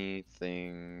many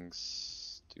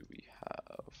things do we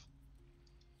have?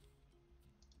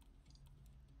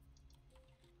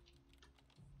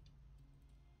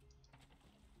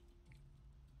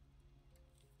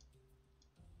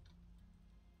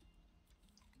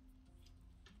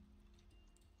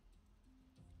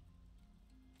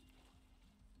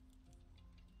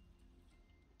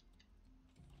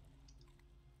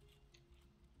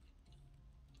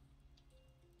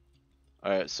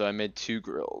 Alright, so I made 2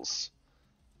 grills.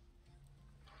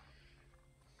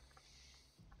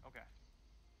 Okay.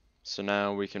 So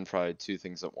now we can fry 2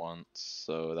 things at once,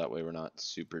 so that way we're not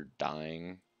super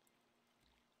dying.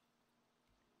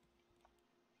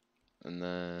 And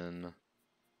then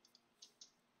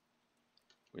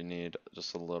we need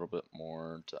just a little bit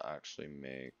more to actually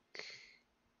make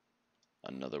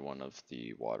another one of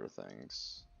the water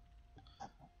things.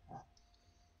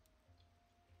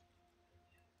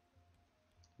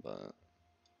 But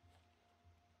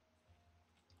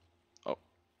oh.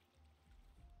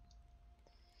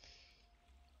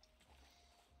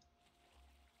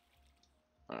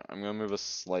 Alright, I'm gonna move us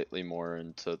slightly more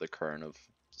into the current of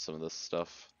some of this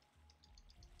stuff.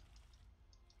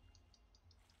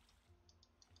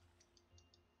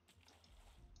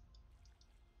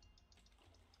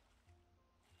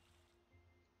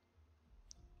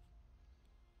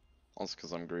 Also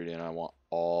because I'm greedy and I want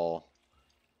all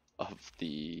of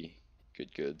the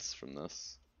good goods from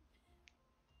this.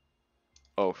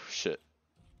 Oh shit.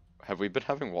 Have we been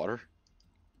having water?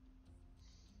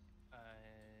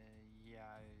 Yeah.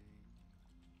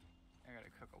 I gotta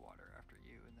cook a water after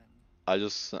you, and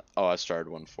then. I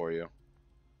started one for you.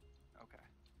 Okay.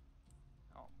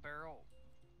 Oh, barrel,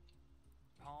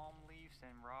 palm leaves,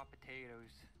 and raw potatoes.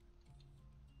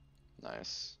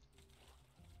 Nice.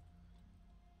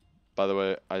 By the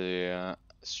way, I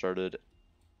started.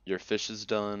 Your fish is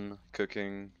done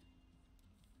cooking,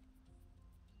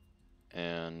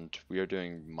 and we are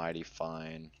doing mighty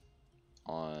fine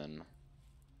on.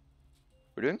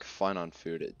 We're doing fine on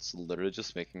food. It's literally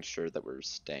just making sure that we're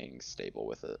staying stable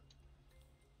with it.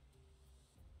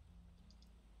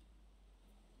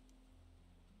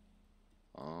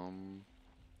 Um,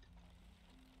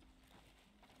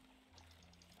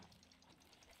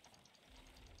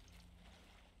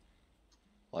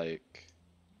 like,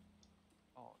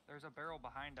 Oh, there's a barrel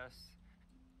behind us.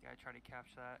 Gotta try to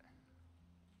catch that.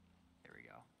 There we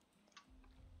go.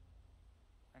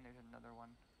 And there's another one.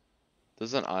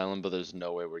 there's an island, but there's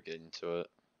no way we're getting to it.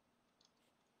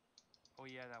 Oh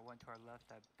yeah, that one to our left.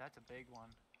 That's a big one.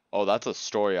 Oh, that's a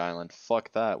story island.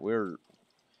 Fuck that.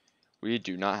 We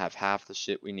do not have half the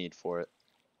shit we need for it.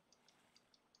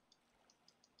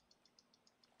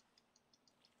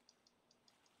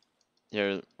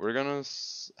 Here, we're gonna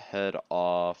head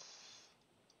off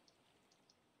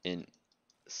in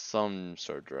some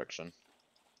sort of direction.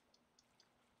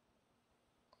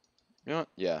 You know what?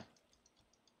 Yeah.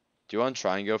 Do you want to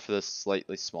try and go for this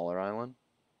slightly smaller island?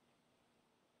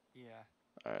 Yeah.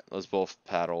 Alright, let's both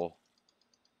paddle.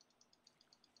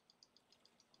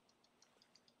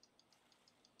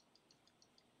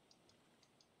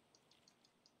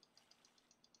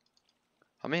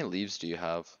 How many leaves do you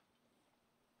have?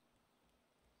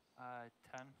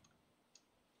 10.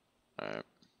 Alright.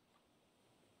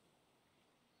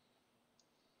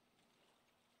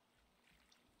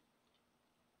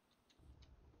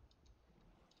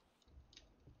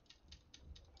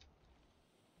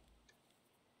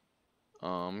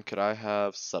 Could I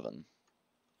have 7?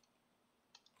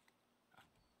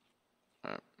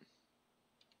 Alright.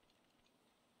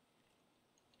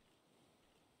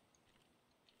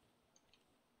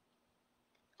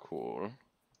 Cool.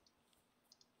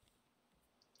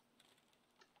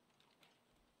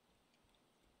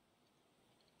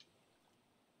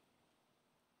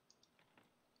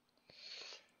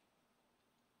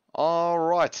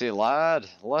 Alrighty, lad.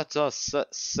 Let us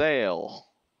set sail.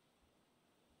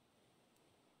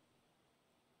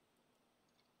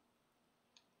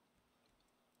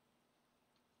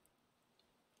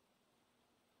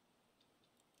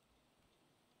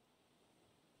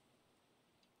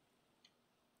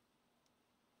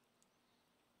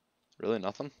 Really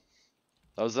nothing?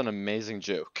 That was an amazing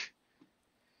joke.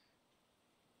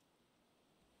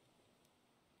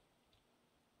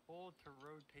 Hold to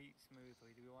rotate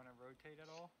smoothly. Do we want to rotate at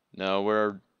all? No,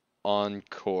 we're on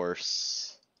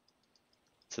course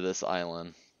to this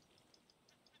island.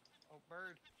 Oh,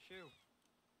 bird, shoo.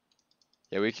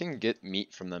 Yeah, we can get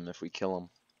meat from them if we kill them.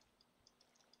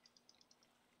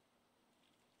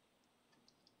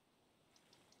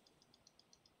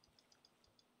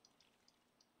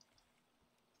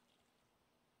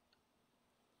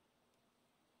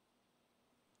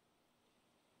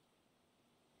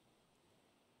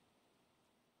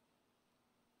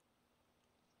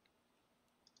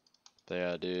 But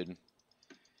yeah, dude.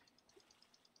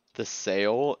 The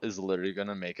sail is literally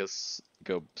gonna make us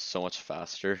go so much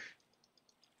faster.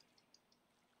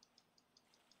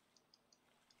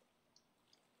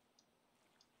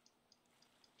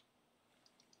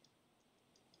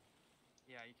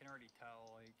 Yeah, you can already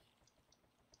tell, like,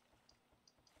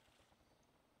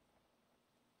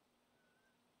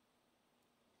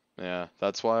 Yeah,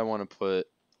 that's why I want to put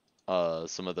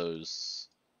some of those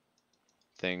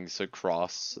things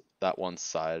across that one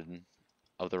side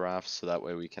of the raft so that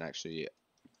way we can actually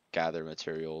gather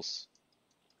materials.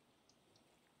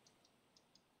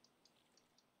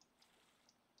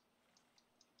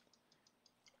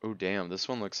 Oh damn, this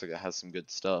one looks like it has some good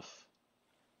stuff.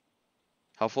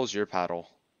 How full's your paddle?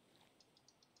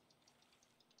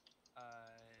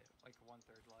 like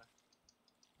 1/3 left.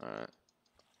 Alright,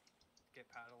 Get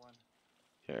paddling.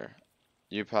 here.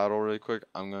 You paddle really quick.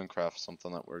 I'm gonna craft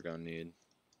something that we're gonna need.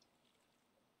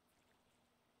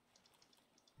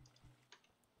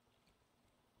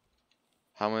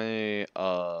 How many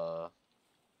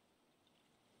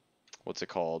what's it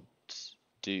called?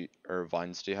 Or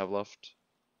vines do you have left?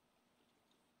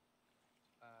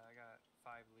 I got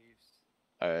 5 leaves.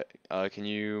 Alright, can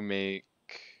you make,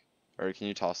 or can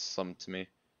you toss some to me?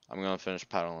 I'm gonna finish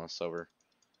paddling this over.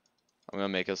 I'm gonna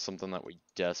make us something that we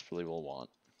desperately will want.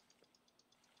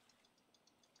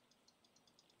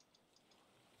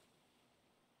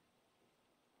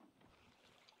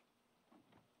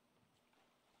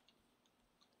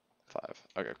 Five.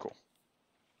 Okay, cool.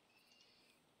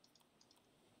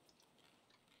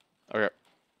 Okay.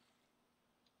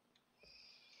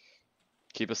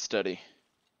 Keep us steady.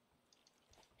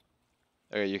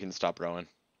 Okay, you can stop rowing.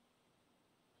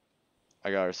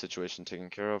 I got our situation taken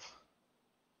care of.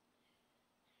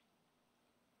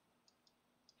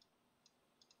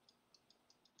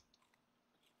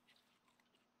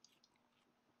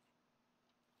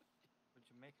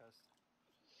 What'd you make us?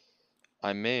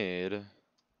 I made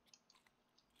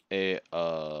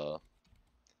a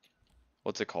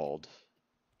what's it called?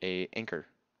 A anchor.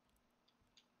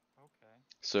 Okay.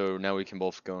 So now we can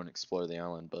both go and explore the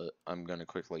island, but I'm gonna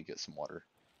quickly get some water.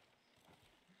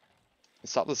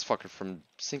 Stop this fucker from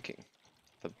sinking.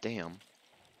 The damn.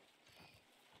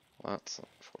 Well, that's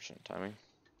unfortunate timing.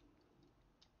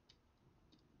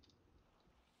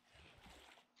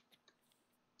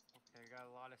 Okay, got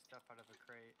a lot of stuff out of a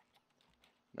crate.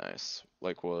 Nice.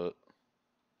 Like what?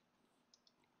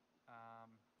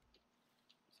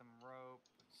 Some rope,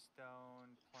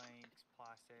 stone, planks,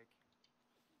 plastic,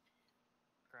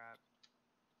 scrap.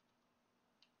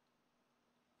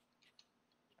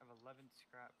 I have 11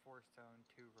 scrap, 4 stone,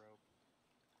 2 rope,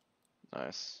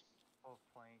 Nice. 12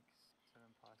 planks, 7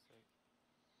 plastic.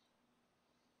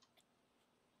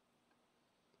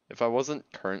 If I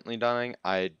wasn't currently dying,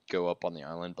 I'd go up on the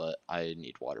island, but I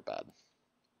need water bad.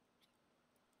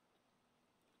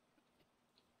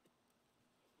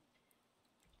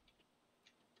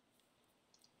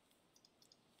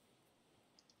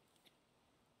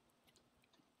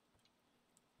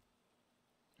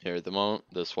 Here, at the moment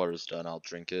this water's done, I'll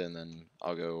drink it and then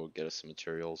I'll go get us some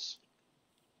materials.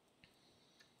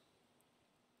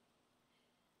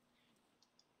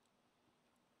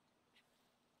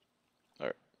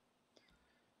 Alright.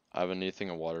 I have a new thing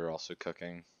of water also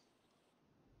cooking,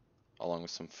 along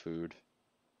with some food.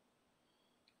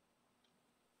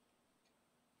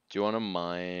 Do you want to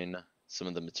mine some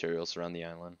of the materials around the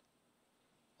island?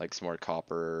 Like some more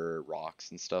copper,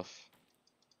 rocks, and stuff?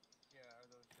 Yeah, are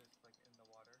those just like in the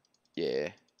water?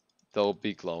 Yeah. They'll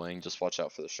be glowing, just watch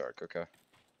out for the shark, okay?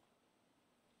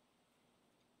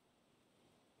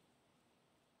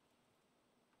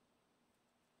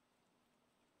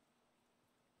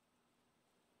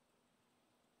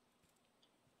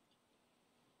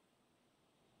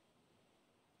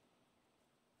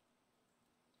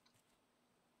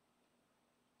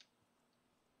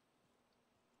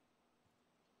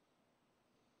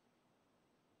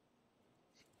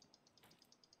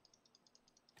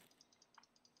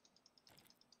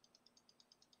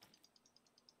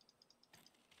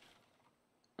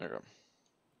 There we go.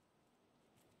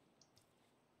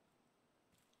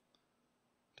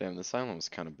 Damn, this island was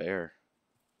kind of bare.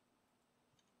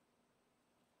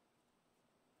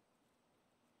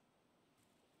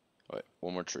 Wait,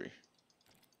 one more tree.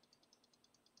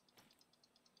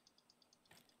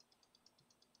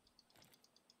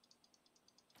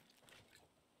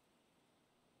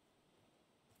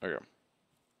 There we go.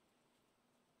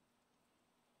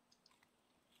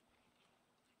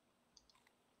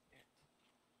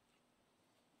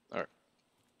 Alright.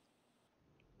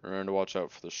 Remember to watch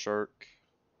out for the shark.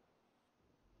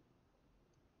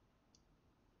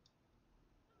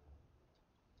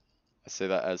 say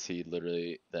that as he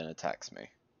literally then attacks me.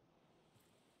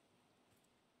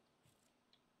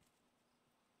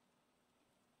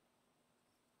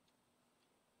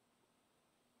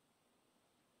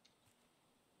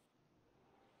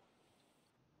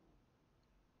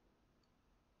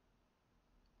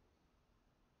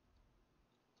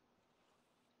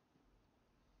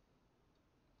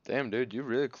 Damn, dude, you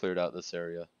really cleared out this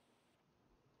area.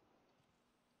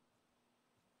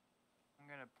 I'm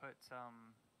gonna put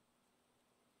some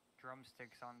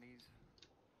drumsticks on these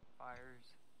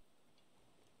fires.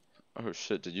 Oh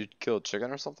shit, did you kill a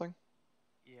chicken or something?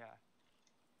 Yeah.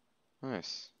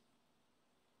 Nice.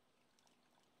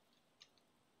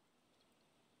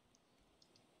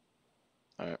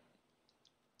 Alright.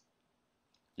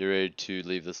 You ready to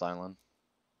leave this island?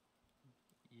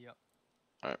 Yep.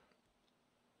 Alright.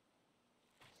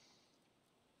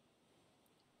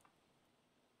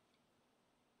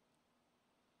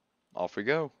 Off we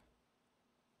go.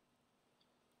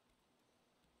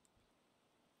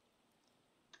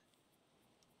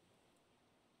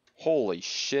 Holy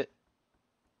shit.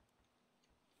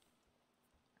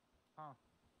 Huh.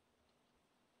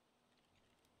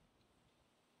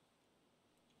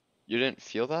 You didn't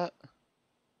feel that?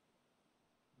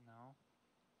 No.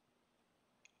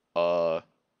 Uh,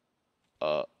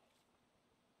 uh.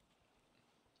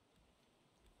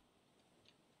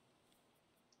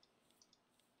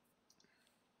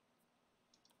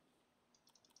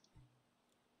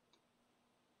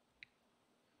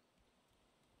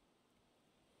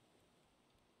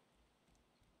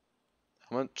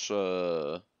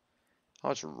 How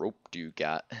much rope do you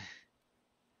got?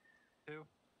 2.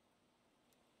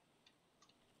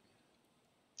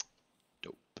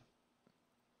 Dope.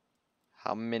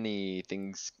 How many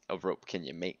things of rope can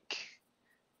you make?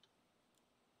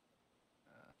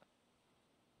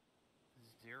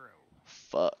 0.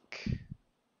 Fuck. Yeah.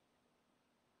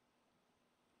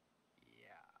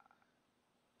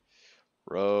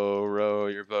 Row, row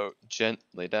your boat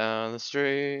gently down the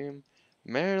stream.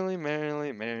 Merrily,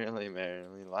 merrily, merrily,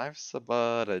 merrily, life's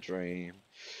but a dream.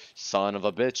 Son of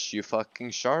a bitch, you fucking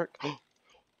shark.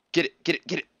 Get it, get it,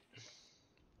 get it.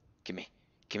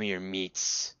 Give me your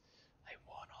meats. I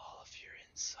want all of your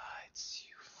insides,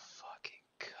 you fucking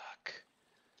cuck.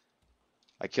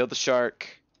 I killed the shark.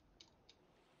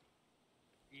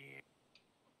 Yeah.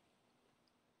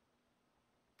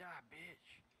 Die,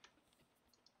 bitch.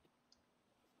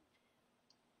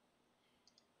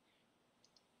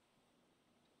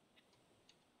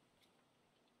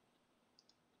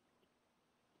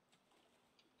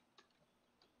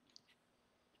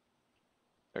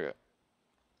 Okay.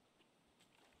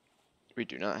 We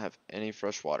do not have any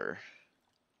fresh water.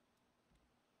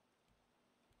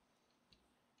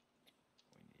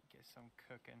 We need to get some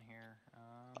cooking here.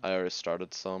 I already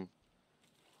started some.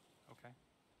 Okay.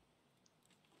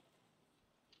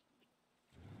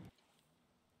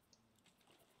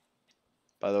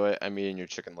 By the way, I'm eating your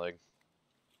chicken leg.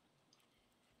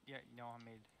 Yeah, no, I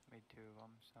made 2 of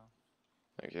them, so.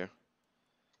 Thank you.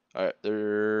 Alright,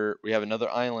 we have another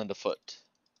island afoot.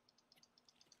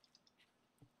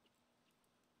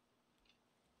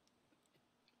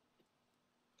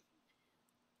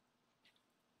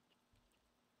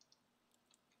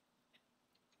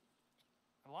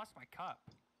 I lost my cup.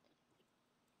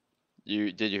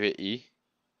 Did you hit E?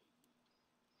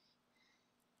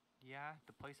 Yeah,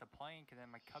 to place a plank, and then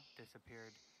my cup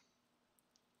disappeared.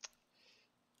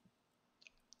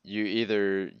 You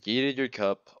either yeeted your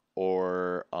cup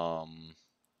or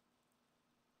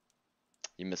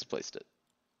you misplaced it.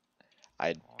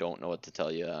 I Oh, don't know no. what to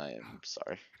tell you. I am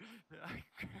sorry. I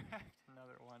cracked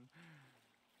another one.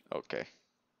 Okay.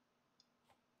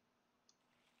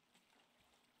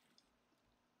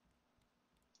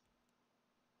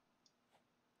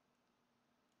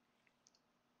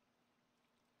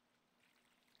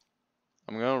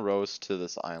 I'm gonna roast to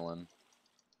this island.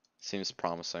 Seems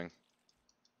promising.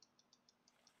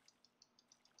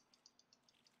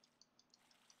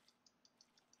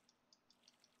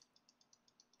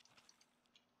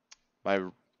 My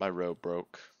my rope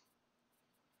broke.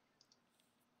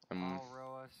 I'll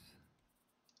row us.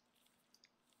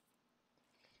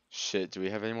 Shit, do we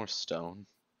have any more stone?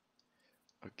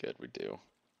 Oh, good, we do.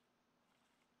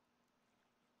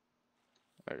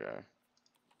 Okay.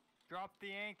 Drop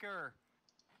the anchor.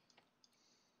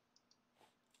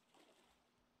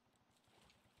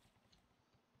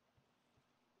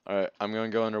 Alright, I'm gonna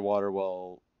go underwater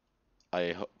while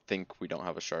think we don't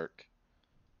have a shark.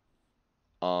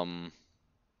 Um,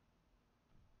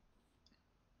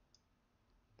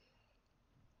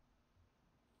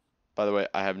 by the way,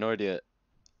 I have no idea.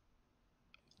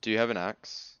 Do you have an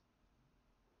axe?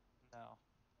 No.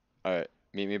 Alright,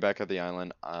 meet me back at the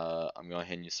island. I'm gonna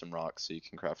hand you some rocks so you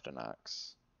can craft an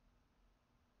axe.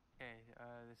 Okay,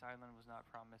 this island was not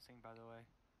promising, by the way.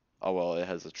 Oh well, it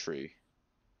has a tree.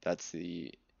 That's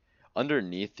the...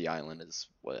 Underneath the island is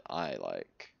what I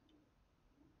like.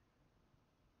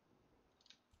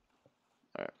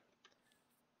 Alright,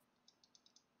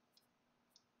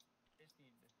 Just need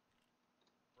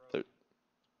there, rope.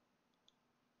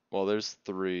 well there's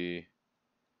 3,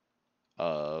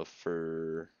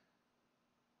 for...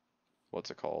 What's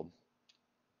it called?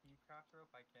 Can you craft rope?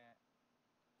 I can't.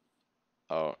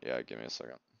 Oh, yeah, give me a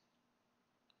second.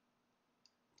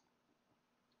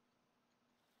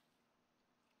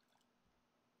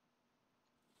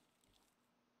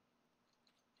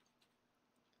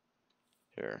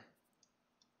 Here.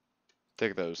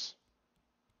 Take those.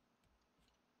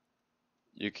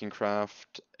 You can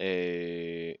craft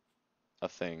a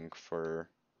thing for...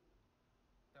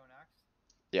 Stone axe?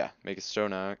 Yeah, make a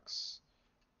stone axe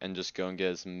and just go and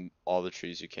get all the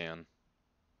trees you can.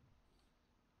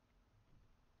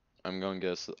 I'm going to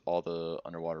get us all the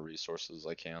underwater resources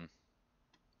I can.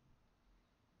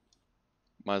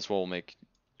 Might as well make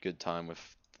good time with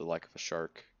the lack of a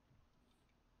shark.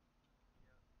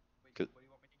 Yeah. Wait, 'Cause- what do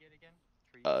you want me to get again?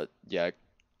 Trees? yeah,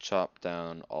 chop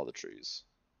down all the trees.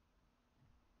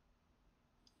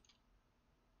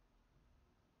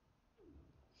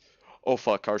 Oh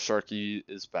fuck, our sharky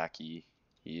is back. He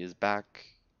is back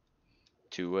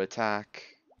to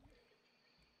attack.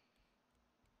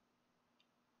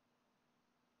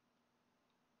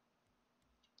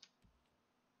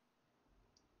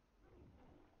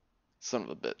 Son of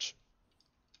a bitch.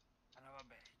 Son of a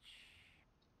bitch.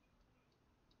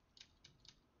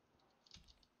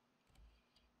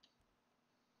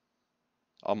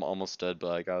 I'm almost dead,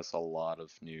 but I got us a lot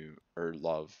of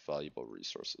valuable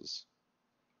resources.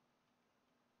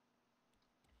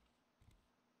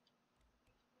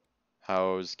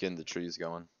 How's getting the trees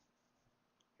going?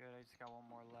 Good, I just got one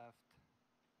more left.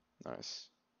 Nice.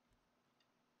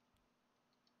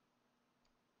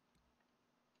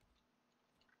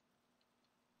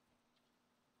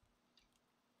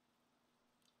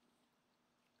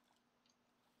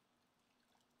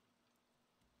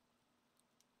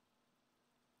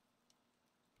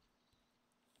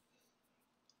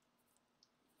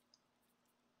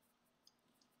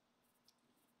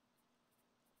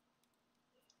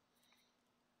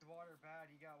 The water bad,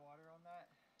 you got water on that?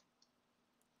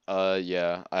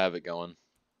 Yeah, I have it going.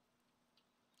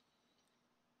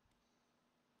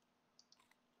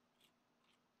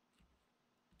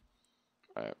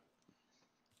 Alright.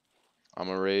 I'm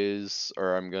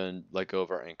gonna let go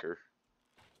of our anchor.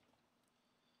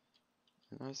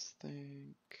 And I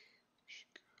think we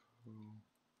should go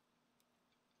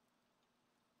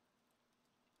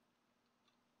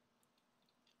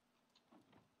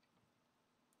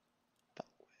that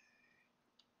way.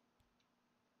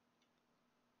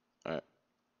 Alright.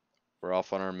 We're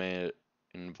off on our main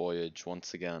voyage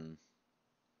once again.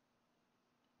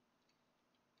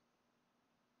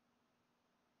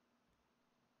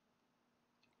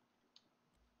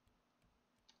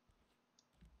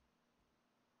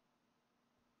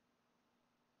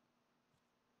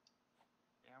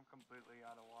 Yeah, I'm completely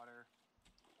out of water.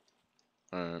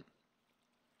 Alright.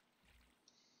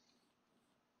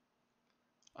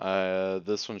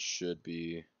 This one should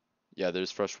be... Yeah,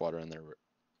 there's fresh water in there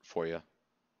for you.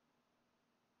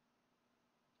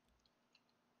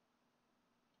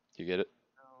 You get it?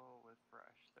 Oh, with fresh.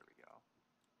 There we go.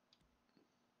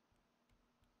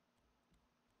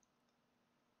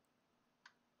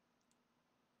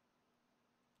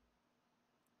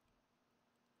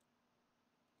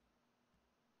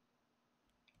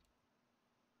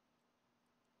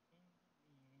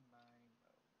 Eeny, miny, mo.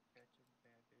 Catch a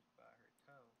bad bitch by her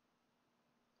toe.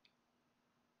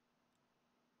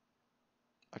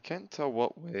 I can't tell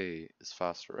what way is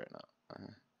faster right now.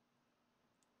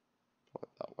 Pull it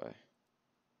that way.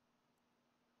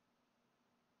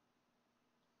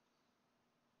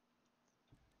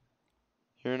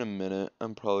 Here in a minute,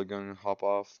 I'm probably going to hop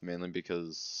off, mainly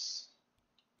because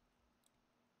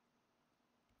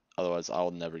otherwise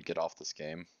I'll never get off this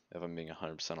game, if I'm being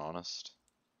 100% honest.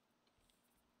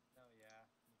 Oh yeah,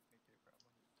 me too probably.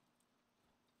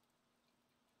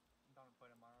 I'm down to play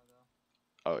tomorrow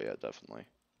though. Oh yeah, definitely.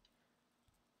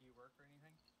 Do you work or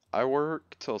anything? I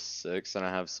work till 6 and I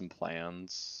have some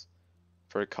plans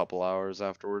for a couple hours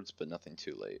afterwards, but nothing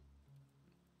too late.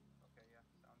 Okay, yeah,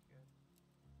 sounds good.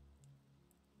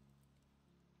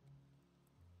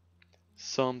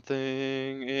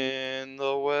 Something in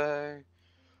the way.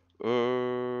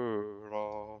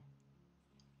 Oh.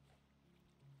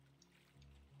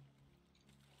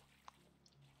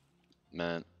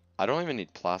 Man, I don't even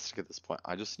need plastic at this point.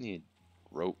 I just need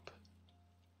rope.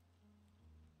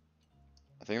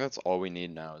 I think that's all we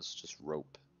need now is just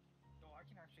rope. Oh, I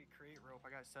can actually create rope. I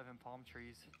got 7 palm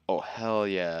trees. Oh, hell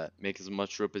yeah. Make as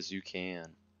much rope as you can.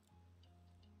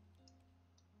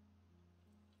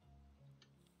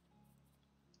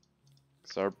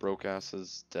 Because our broke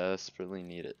asses desperately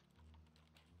need it.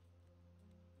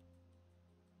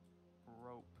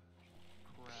 Rope.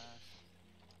 Craft.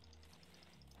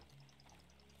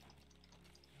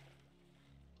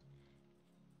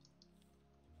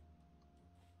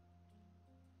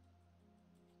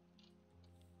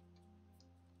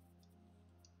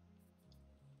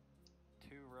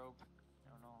 Two rope.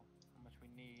 I don't know how much we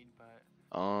need, but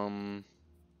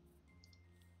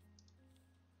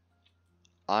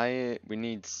We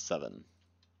need 7.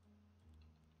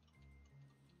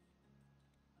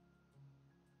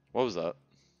 What was that?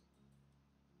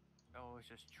 oh, it's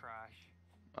just trash.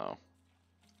 Oh.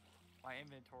 My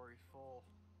inventory's full.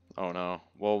 Oh no.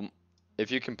 Well,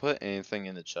 if you can put anything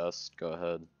in the chest, go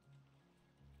ahead.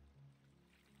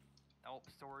 Oh,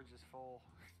 storage is full.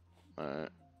 Alright.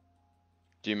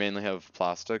 Do you mainly have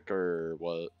plastic or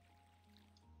what?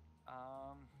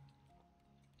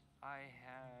 I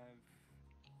have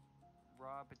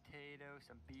raw potato,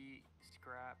 some beet,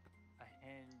 scrap, a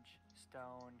hinge,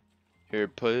 stone, Here,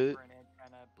 blueprint put for an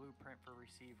antenna, blueprint for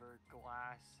receiver,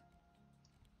 glass.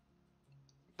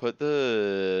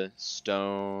 the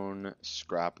stone,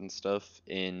 scrap and stuff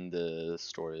in the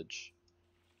storage.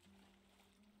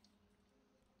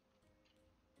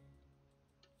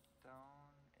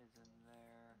 Stone is in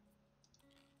there.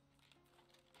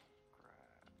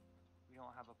 Scrap. We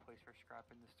don't have a place for scrap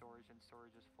in the storage, and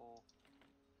storage is full.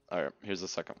 Alright, here's the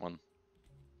second one.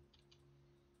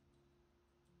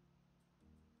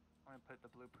 I'm gonna put the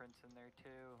blueprints in there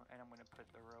too, and I'm gonna put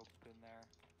the rope in there.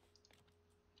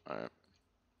 Alright.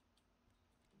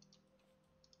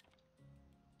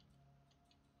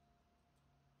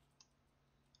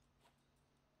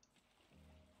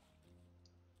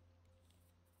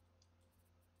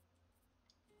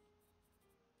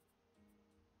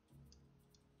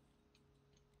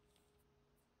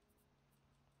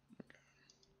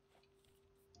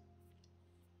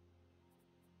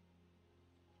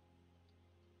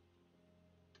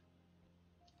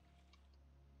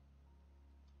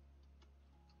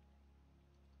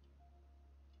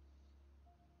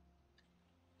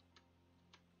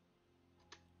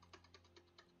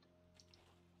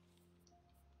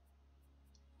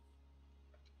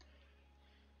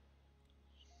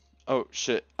 Oh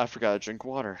shit, I forgot to drink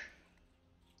water.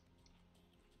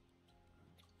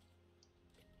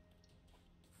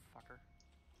 Fucker.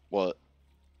 What?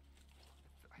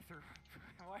 I threw.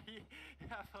 Why do you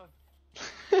have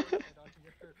a head on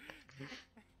your?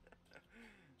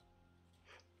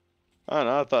 I don't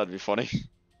know, I thought it'd be funny.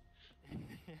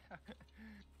 Yeah.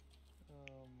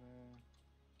 Oh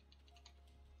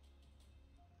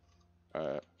man.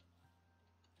 Alright.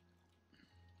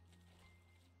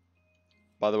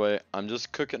 By the way, I'm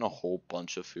just cooking a whole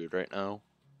bunch of food right now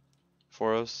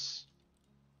for us.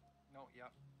 No,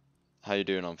 yep. How you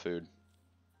doing on food?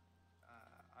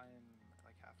 I'm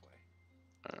like halfway.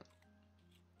 Alright.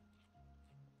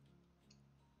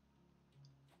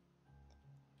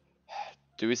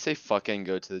 Do we say fucking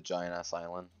go to the giant ass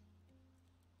island?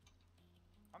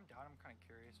 I'm down. I'm kind of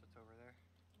curious what's over there.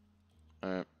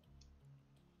 Alright.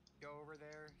 Go over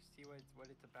there, see what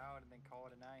it's about, and then call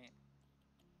it a night.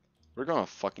 We're gonna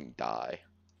fucking die.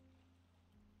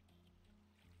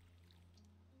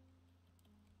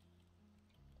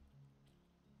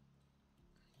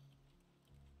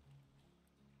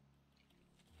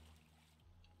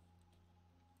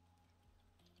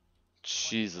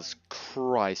 Jesus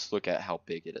Christ, look at how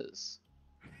big it is.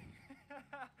 Oh my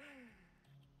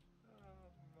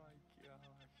gosh.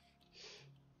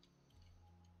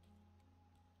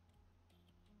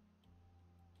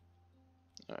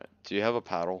 Alright, do you have a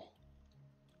paddle?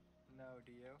 No,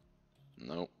 do you?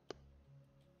 Nope.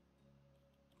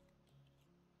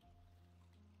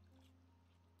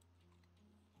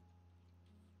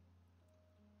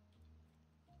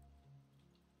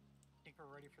 Think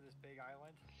we're ready for this big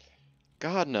island?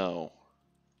 God, no.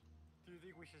 Do you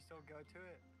think we should still go to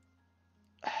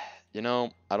it? You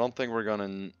know, I don't think we're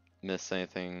gonna miss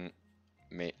anything.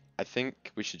 I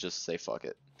think we should just say fuck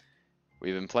it.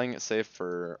 We've been playing it safe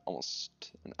for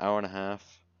almost an hour and a half.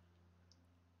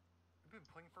 We've been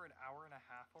playing for an hour and a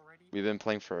half already? We've been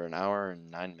playing for an hour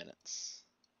and 9 minutes.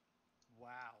 Wow.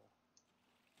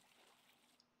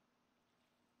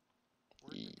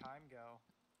 Where'd the time go?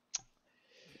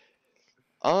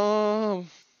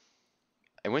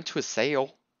 It went to a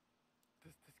sale.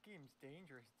 This game's dangerous.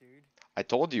 I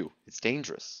told you, it's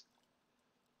dangerous.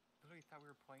 I literally thought we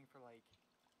were playing for like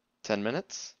 10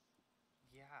 minutes?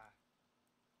 yeah.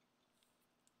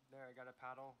 There, I got a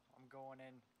paddle. I'm going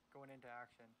into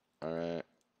action. Alright.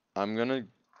 I'm gonna,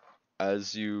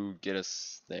 as you get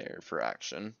us there for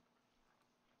action.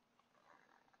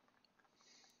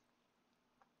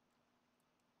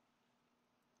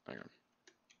 Hang on.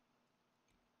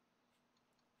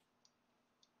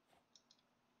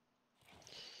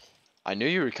 I knew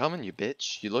you were coming, you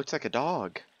bitch. You looked like a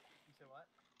dog. You said what?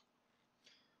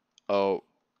 Oh,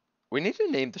 we need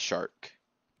to name the shark.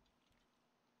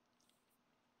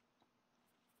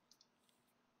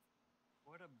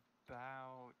 What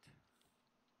about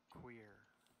queer?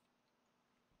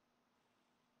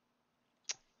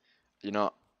 You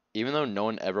know, even though no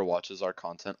one ever watches our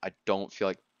content, I don't feel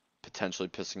like potentially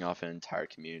pissing off an entire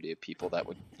community of people that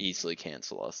would easily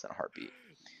cancel us in a heartbeat.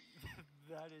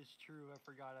 That is true. I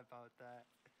forgot about that.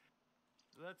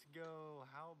 Let's go.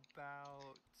 How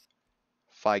about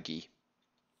Feige.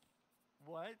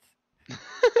 what?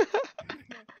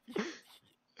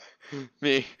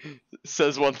 Me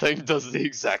says one thing, does the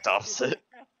exact opposite.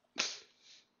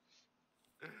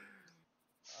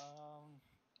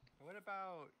 What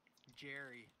about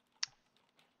Jerry?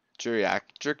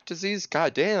 Geriatric disease?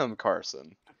 God damn,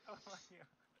 Carson. Oh my god.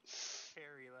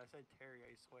 Terry, I said Terry,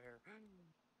 I swear.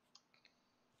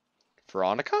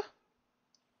 Veronica?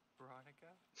 Veronica?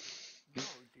 No,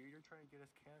 dude, you're trying to get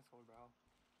us canceled, bro.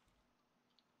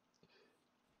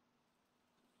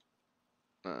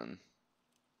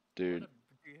 Dude.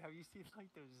 Dude, have you seen like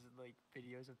those like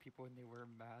videos of people when they wear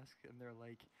masks and they're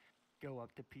like go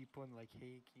up to people and like,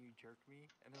 hey, can you jerk me?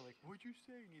 And they're like, what'd you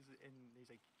say? And he's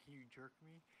like, can you jerk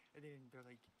me? And then they're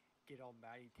like, get all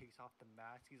mad. He takes off the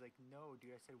mask. He's like, no,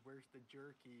 dude. I said, where's the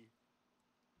jerky?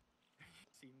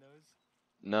 Seen those?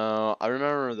 No, I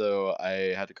remember though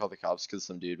I had to call the cops because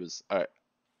some dude was. Alright,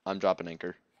 I'm dropping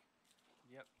anchor.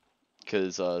 Yep.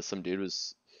 Because some dude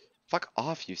was. Fuck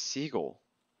off, you seagull.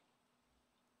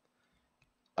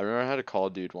 I remember I had to call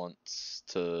a dude once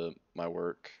to my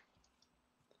work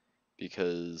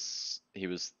because he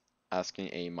was asking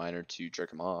a minor to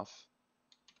jerk him off.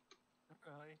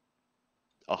 Really?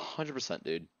 100%,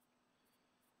 dude.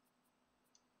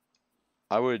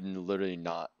 I would literally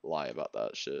not lie about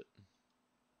that shit.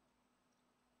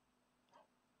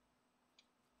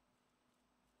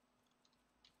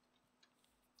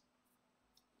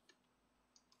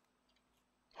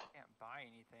 Can't buy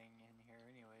anything in here,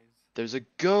 anyways. There's a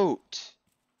goat!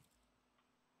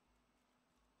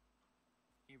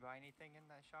 Can you buy anything in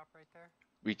that shop right there?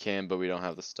 We can, but we don't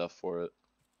have the stuff for it.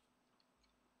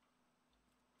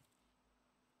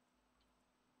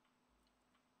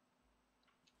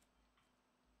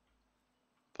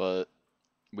 But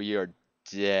we are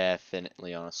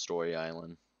definitely on a story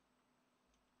island.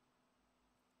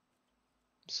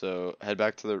 So head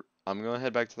back to the. I'm gonna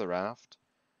head back to the raft.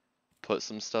 Put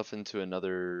some stuff into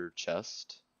another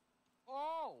chest.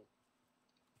 Oh!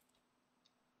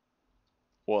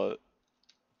 What?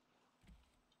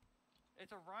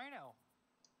 It's a rhino.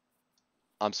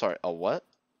 I'm sorry. A what?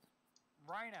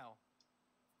 Rhino.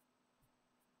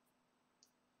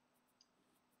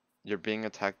 You're being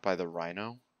attacked by the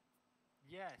rhino?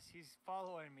 Yes, he's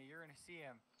following me. You're gonna see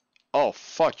him. Oh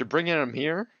fuck! You're bringing him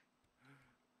here?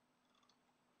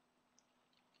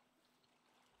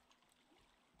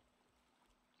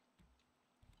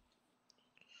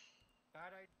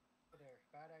 Bad idea there.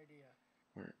 Bad idea.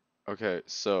 Where? Okay,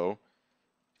 so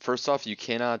first off, you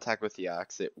cannot attack with the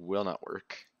axe. It will not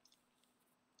work.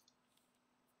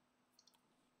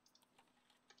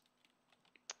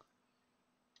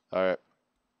 Alright.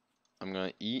 I'm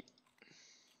gonna eat.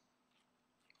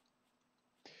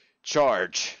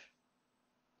 Charge!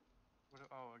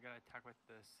 Oh, I gotta attack with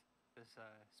this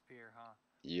spear, huh?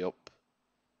 Yep.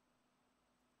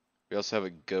 We also have a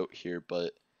goat here,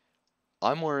 but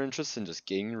I'm more interested in just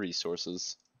getting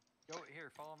resources. Go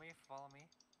here. Follow me. Follow me.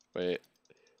 Wait,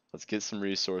 let's get some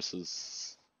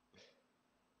resources.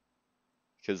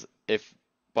 Because if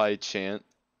by chance,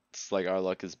 like our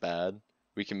luck is bad,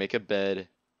 we can make a bed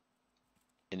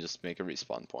and just make a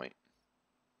respawn point.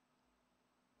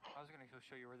 I was gonna go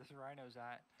show you where this rhino's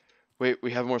at. Wait,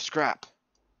 we have more scrap.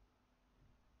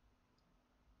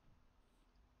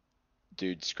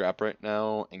 Dude, scrap right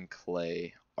now and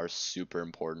clay are super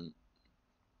important.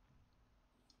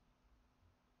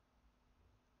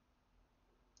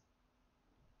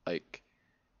 Like,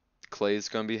 clay is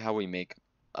gonna be how we make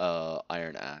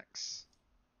iron axe.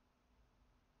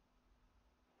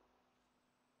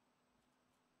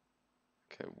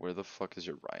 Okay, where the fuck is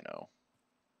your rhino?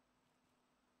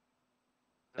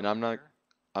 And Over I'm not here.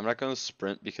 I'm not gonna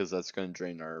sprint because that's gonna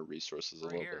drain our resources a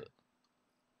Right little here. bit.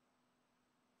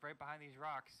 Right behind these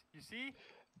rocks. You see?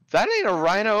 That ain't a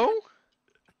rhino!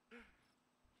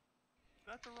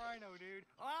 That's a rhino, dude.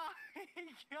 Ah, he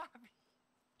got me.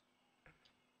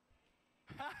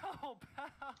 Help!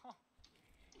 Help!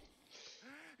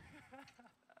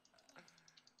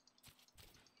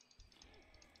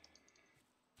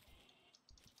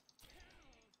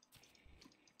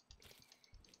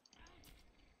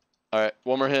 Alright,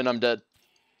 one more hit and I'm dead.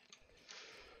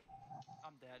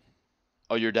 I'm dead.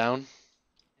 Oh, you're down?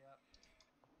 Yep.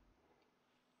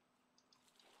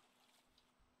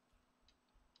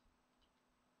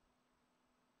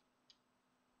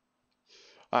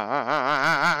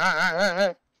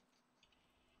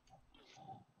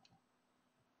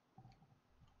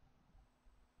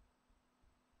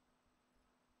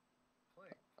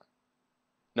 Click.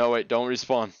 No, wait, don't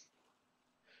respawn.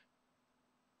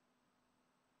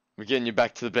 We're getting you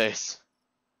back to the base.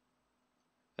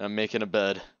 And I'm making a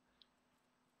bed.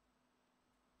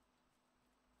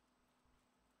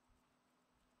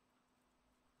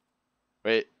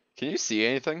 Wait, can you see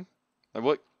anything? Like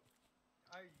what?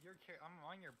 I'm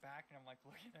on your back and I'm like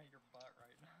looking at your butt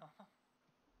right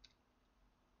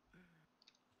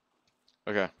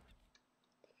now. Okay.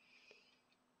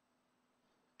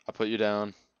 I'll put you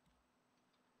down.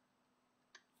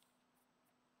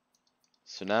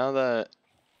 So now that...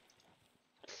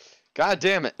 God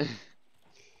damn it! As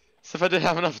if I didn't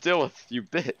have enough to deal with, you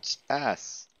bitch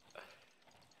ass.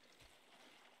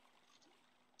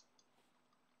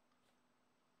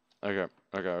 Okay.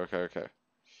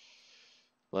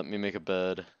 Let me make a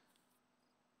bed.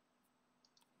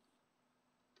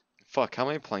 Fuck, how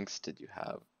many planks did you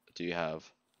have? Do you have?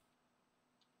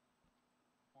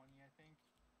 20, I think.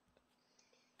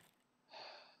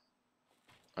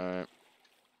 Alright.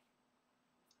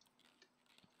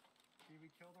 Did we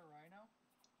kill the rhino?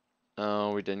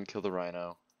 No, we didn't kill the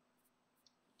rhino.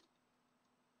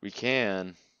 We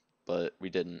can, but we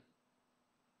didn't.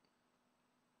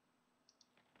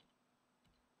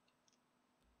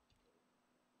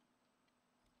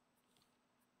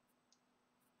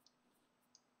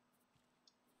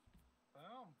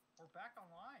 Boom. We're back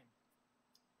online.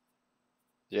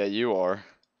 Yeah, you are.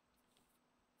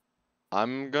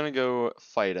 I'm gonna go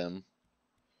fight him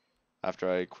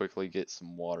after I quickly get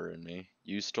some water in me.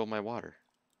 You stole my water.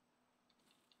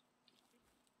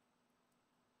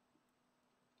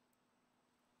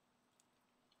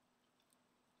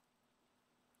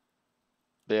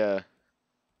 Yeah.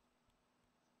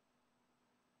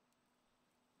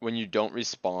 When you don't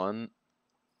respawn,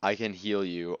 I can heal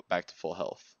you back to full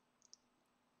health.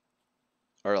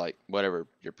 Or like, whatever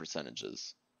your percentage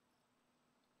is.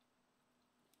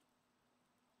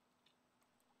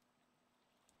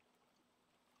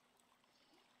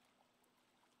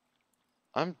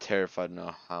 I'm terrified to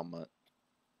know how much.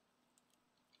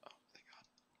 Oh, thank God.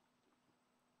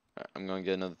 Alright, I'm gonna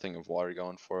get another thing of water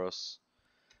going for us.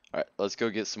 Alright, let's go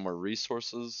get some more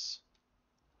resources.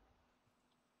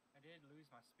 I did lose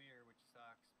my spear, which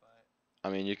sucks, but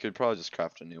I mean, you could probably just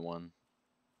craft a new one.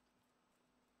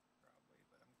 probably.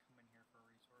 But I'm coming here for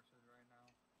resources right now.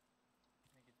 I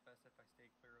think it's best if I stay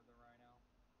clear of the rhino.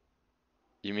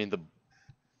 You mean the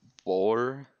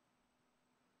boar?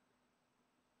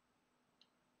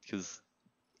 Because,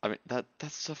 I mean,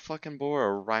 that's a fucking boar.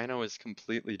 A rhino is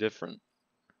completely different.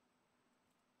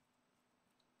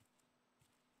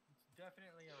 It's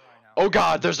definitely a rhino. Oh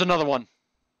God, there's another one.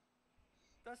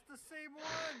 That's the same one.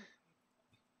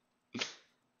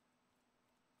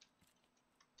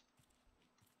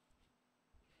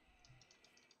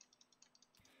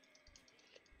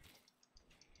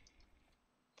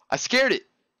 I scared it.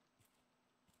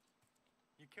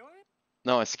 You kill it?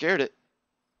 No, I scared it.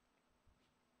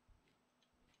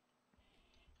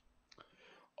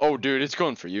 Oh, dude, it's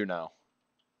going for you now.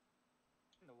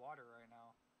 In the water right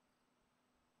now.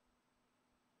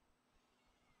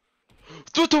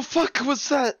 What the fuck was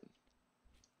that?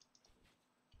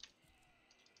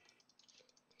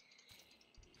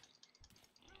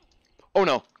 Oh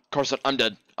no, Carson, I'm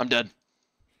dead. I'm dead.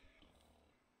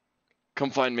 Come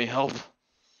find me, help.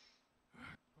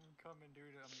 I'm coming, dude.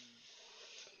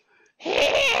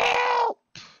 Help!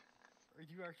 Are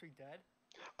you actually dead?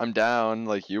 I'm down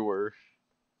like you were.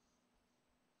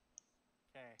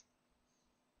 Okay.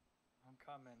 I'm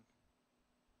coming.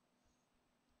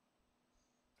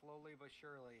 Slowly but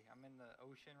surely. I'm in the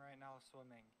ocean right now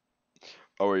swimming.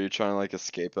 Oh, are you trying to like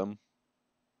escape him?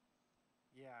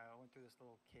 Yeah, I went through this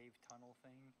little cave tunnel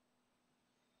thing.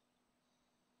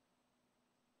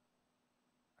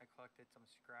 I collected some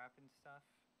scrap and stuff.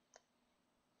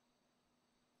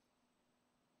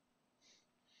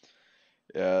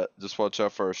 Yeah, just watch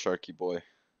out for our Sharky boy.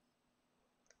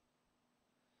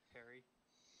 Harry.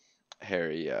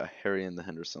 Harry, yeah. Harry and the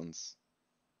Hendersons.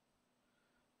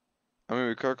 I mean,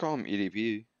 we could call him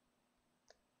EDP.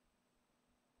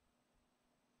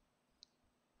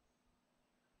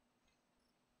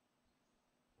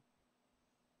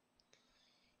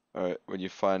 Alright, when you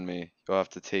find me, you'll have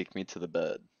to take me to the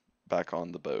bed. Back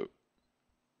on the boat.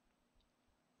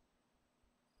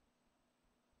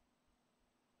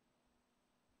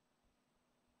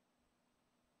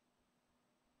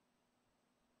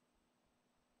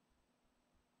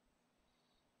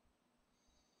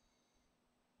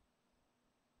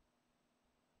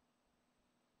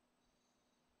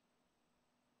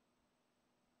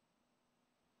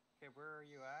 Okay, where are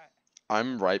you at?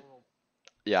 I'm At the right. little.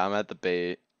 Yeah, I'm at the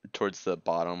bay towards the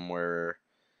bottom where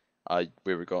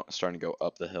we were going starting to go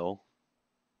up the hill.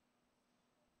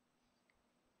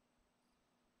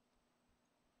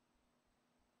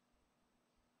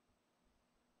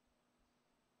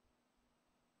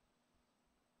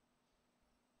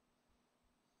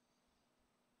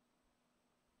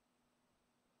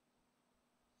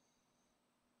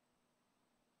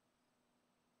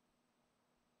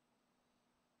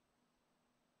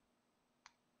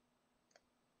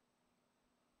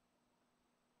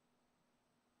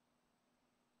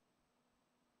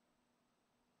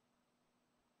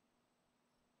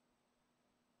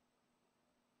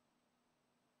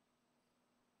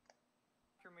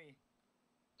 After me.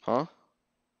 Huh?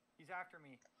 He's after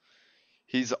me.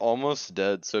 He's almost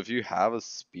dead, so if you have a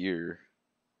spear,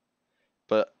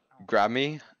 but I don't grab have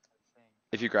me. a thing.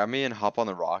 If you grab me and hop on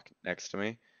the rock next to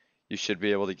me, you should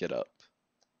be able to get up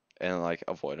and like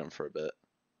avoid him for a bit.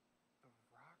 The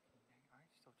rock. I'm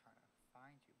still trying to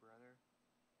find you, brother.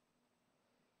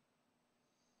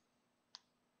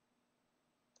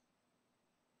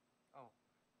 Oh,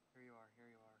 here you are. Here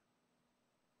you are.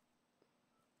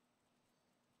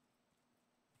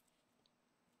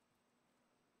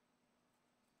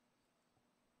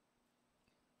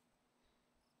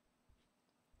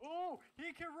 Oh,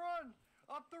 he can run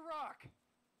up the rock.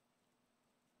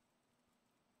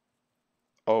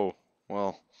 Oh,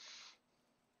 well,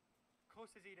 Close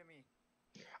is he to me?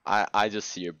 I just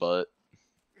see your butt.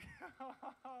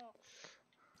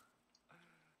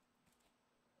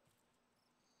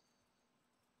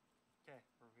 Okay,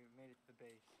 we made it to the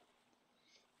base.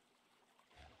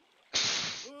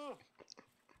 Oh,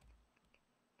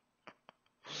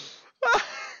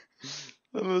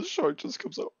 And the shark just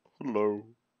comes out. Hello.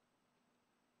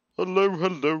 Hello,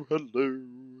 hello, hello.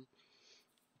 I'm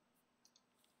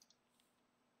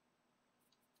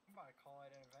about to call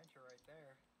it an adventure right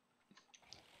there.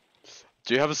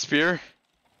 Do you have a spear?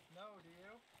 No, do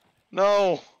you?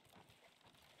 No.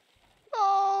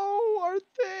 No, our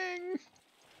thing.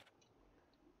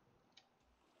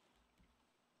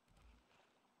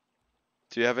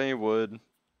 Do you have any wood?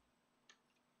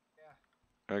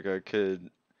 Yeah. Okay, could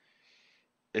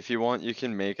if you want, you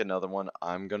can make another one.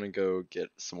 I'm gonna go get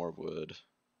some more wood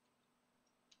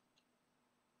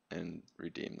and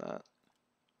redeem that.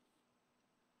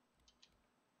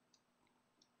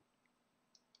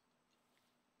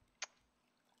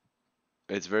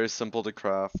 It's very simple to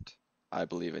craft. I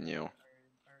believe in you.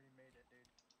 I already made it, dude.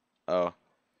 Oh,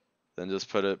 then just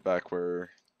put it back where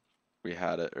we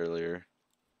had it earlier.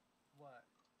 What?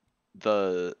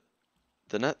 The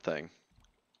the net thing.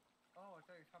 Oh, I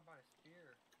thought you were talking about a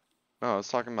spear. No, I was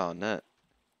talking about net.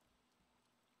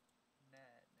 Nah.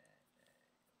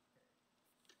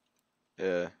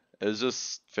 Yeah, it was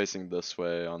just facing this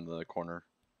way on the corner.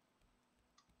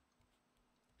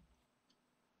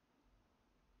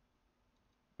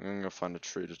 I'm gonna go find a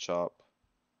tree to chop.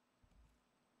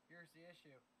 Here's the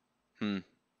issue. Hmm.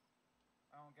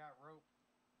 I don't got rope.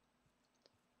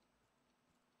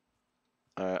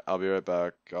 Alright, I'll be right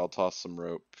back. I'll toss some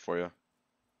rope for you.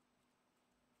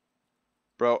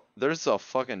 Bro, there's a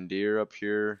fucking deer up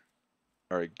here,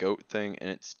 or a goat thing, and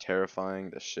it's terrifying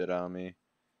the shit out of me.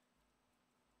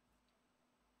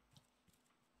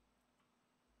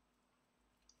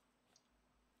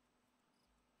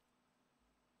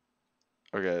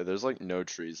 Okay, there's like no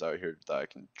trees out here that I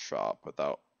can chop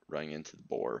without running into the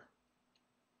boar.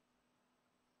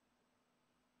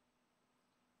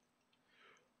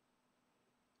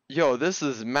 Yo, this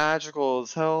is magical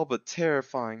as hell, but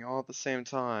terrifying all at the same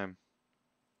time.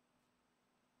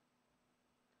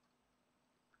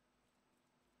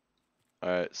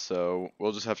 Alright, so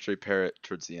we'll just have to repair it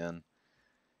towards the end.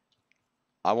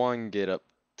 I want to get up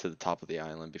to the top of the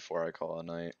island before I call it a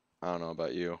night. I don't know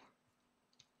about you.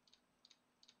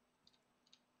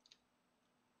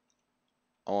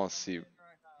 I want to Coming see. in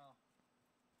right now.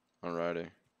 Alrighty.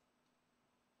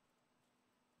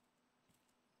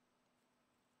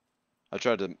 I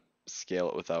tried to scale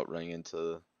it without running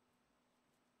into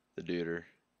the duder.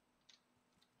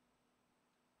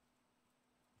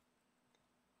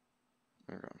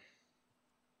 Okay.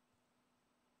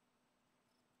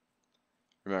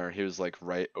 Remember, he was like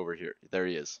right over here. There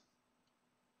he is.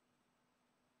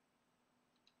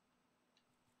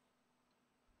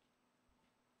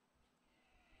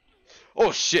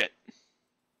 Oh shit!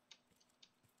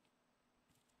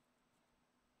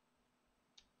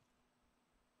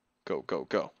 Go, go,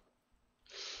 go.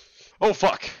 Oh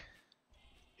fuck!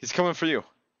 He's coming for you.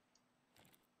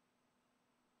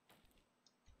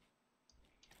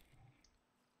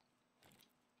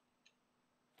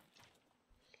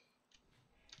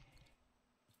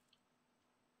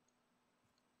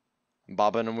 I'm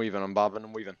bobbing and weaving, I'm bobbing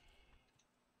and weaving.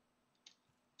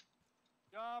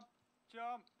 Jump,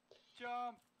 jump,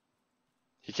 jump.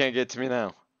 He can't get to me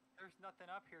now. There's nothing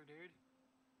up here, dude.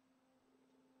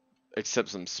 Except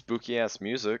some spooky ass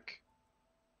music.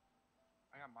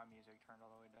 I got my music turned all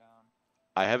the way down.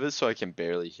 I have it so I can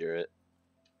barely hear it.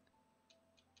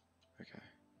 Okay.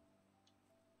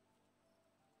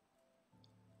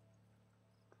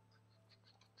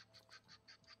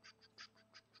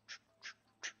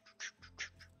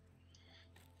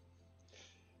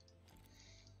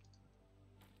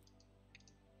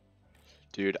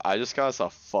 Dude, I just got us a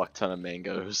fuck ton of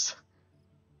mangoes.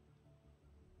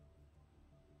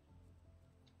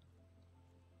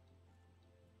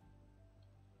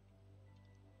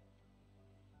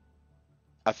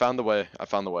 I found the way. I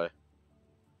found the way.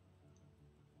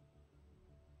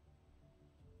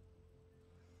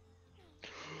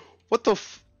 What the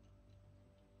f-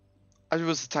 I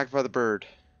was attacked by the bird.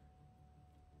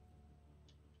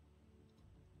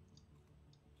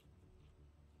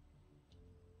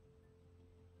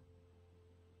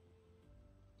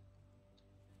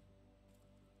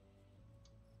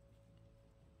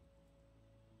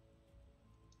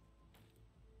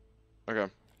 Okay.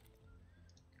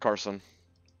 Carson.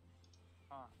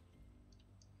 Huh.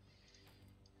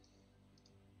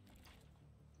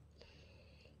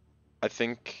 I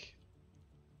think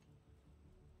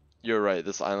you're right.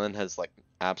 This island has like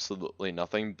absolutely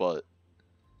nothing but.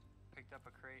 Picked up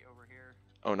a crate over here.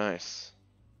 Oh, nice.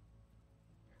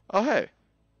 Oh, hey.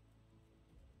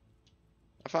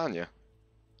 I found you.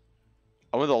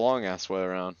 I went the long ass way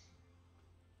around.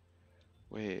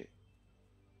 Wait.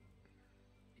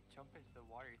 You jump into the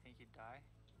water, you think you'd die?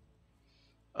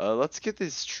 Let's get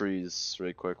these trees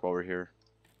really quick while we're here.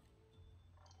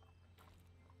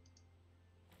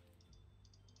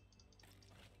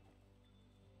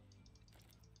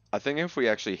 I think if we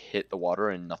actually hit the water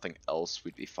and nothing else,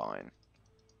 we'd be fine.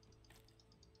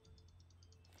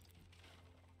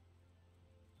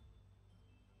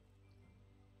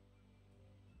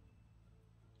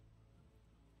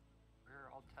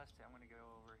 I'll test it. I'm gonna go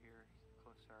over here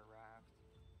close to our raft.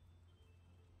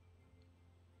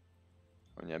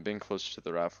 And yeah, being close to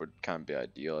the raft would kind of be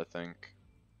ideal, I think.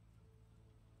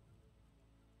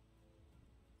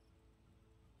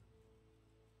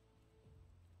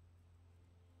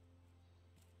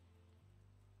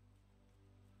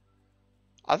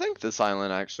 I think this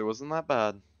island actually wasn't that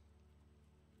bad.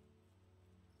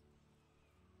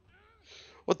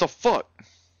 What the fuck?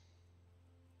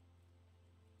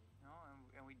 No,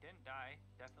 and we didn't die.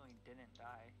 Definitely didn't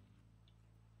die.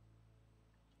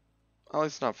 At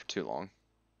least not for too long.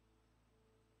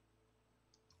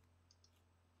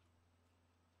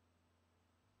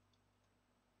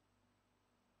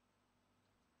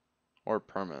 Or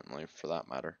permanently, for that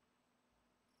matter.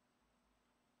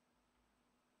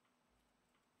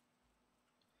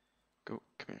 Go,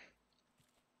 come here.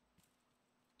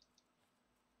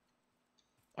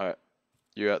 Alright.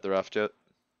 You at the raft yet?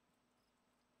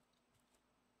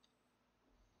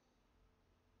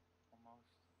 Almost.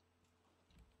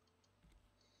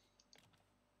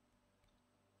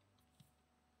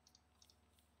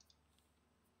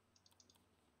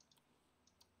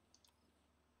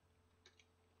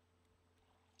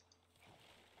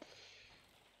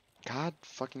 God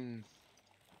fucking...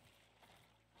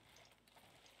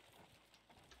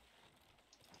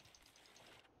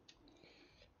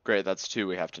 Great, that's two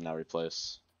we have to now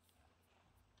replace.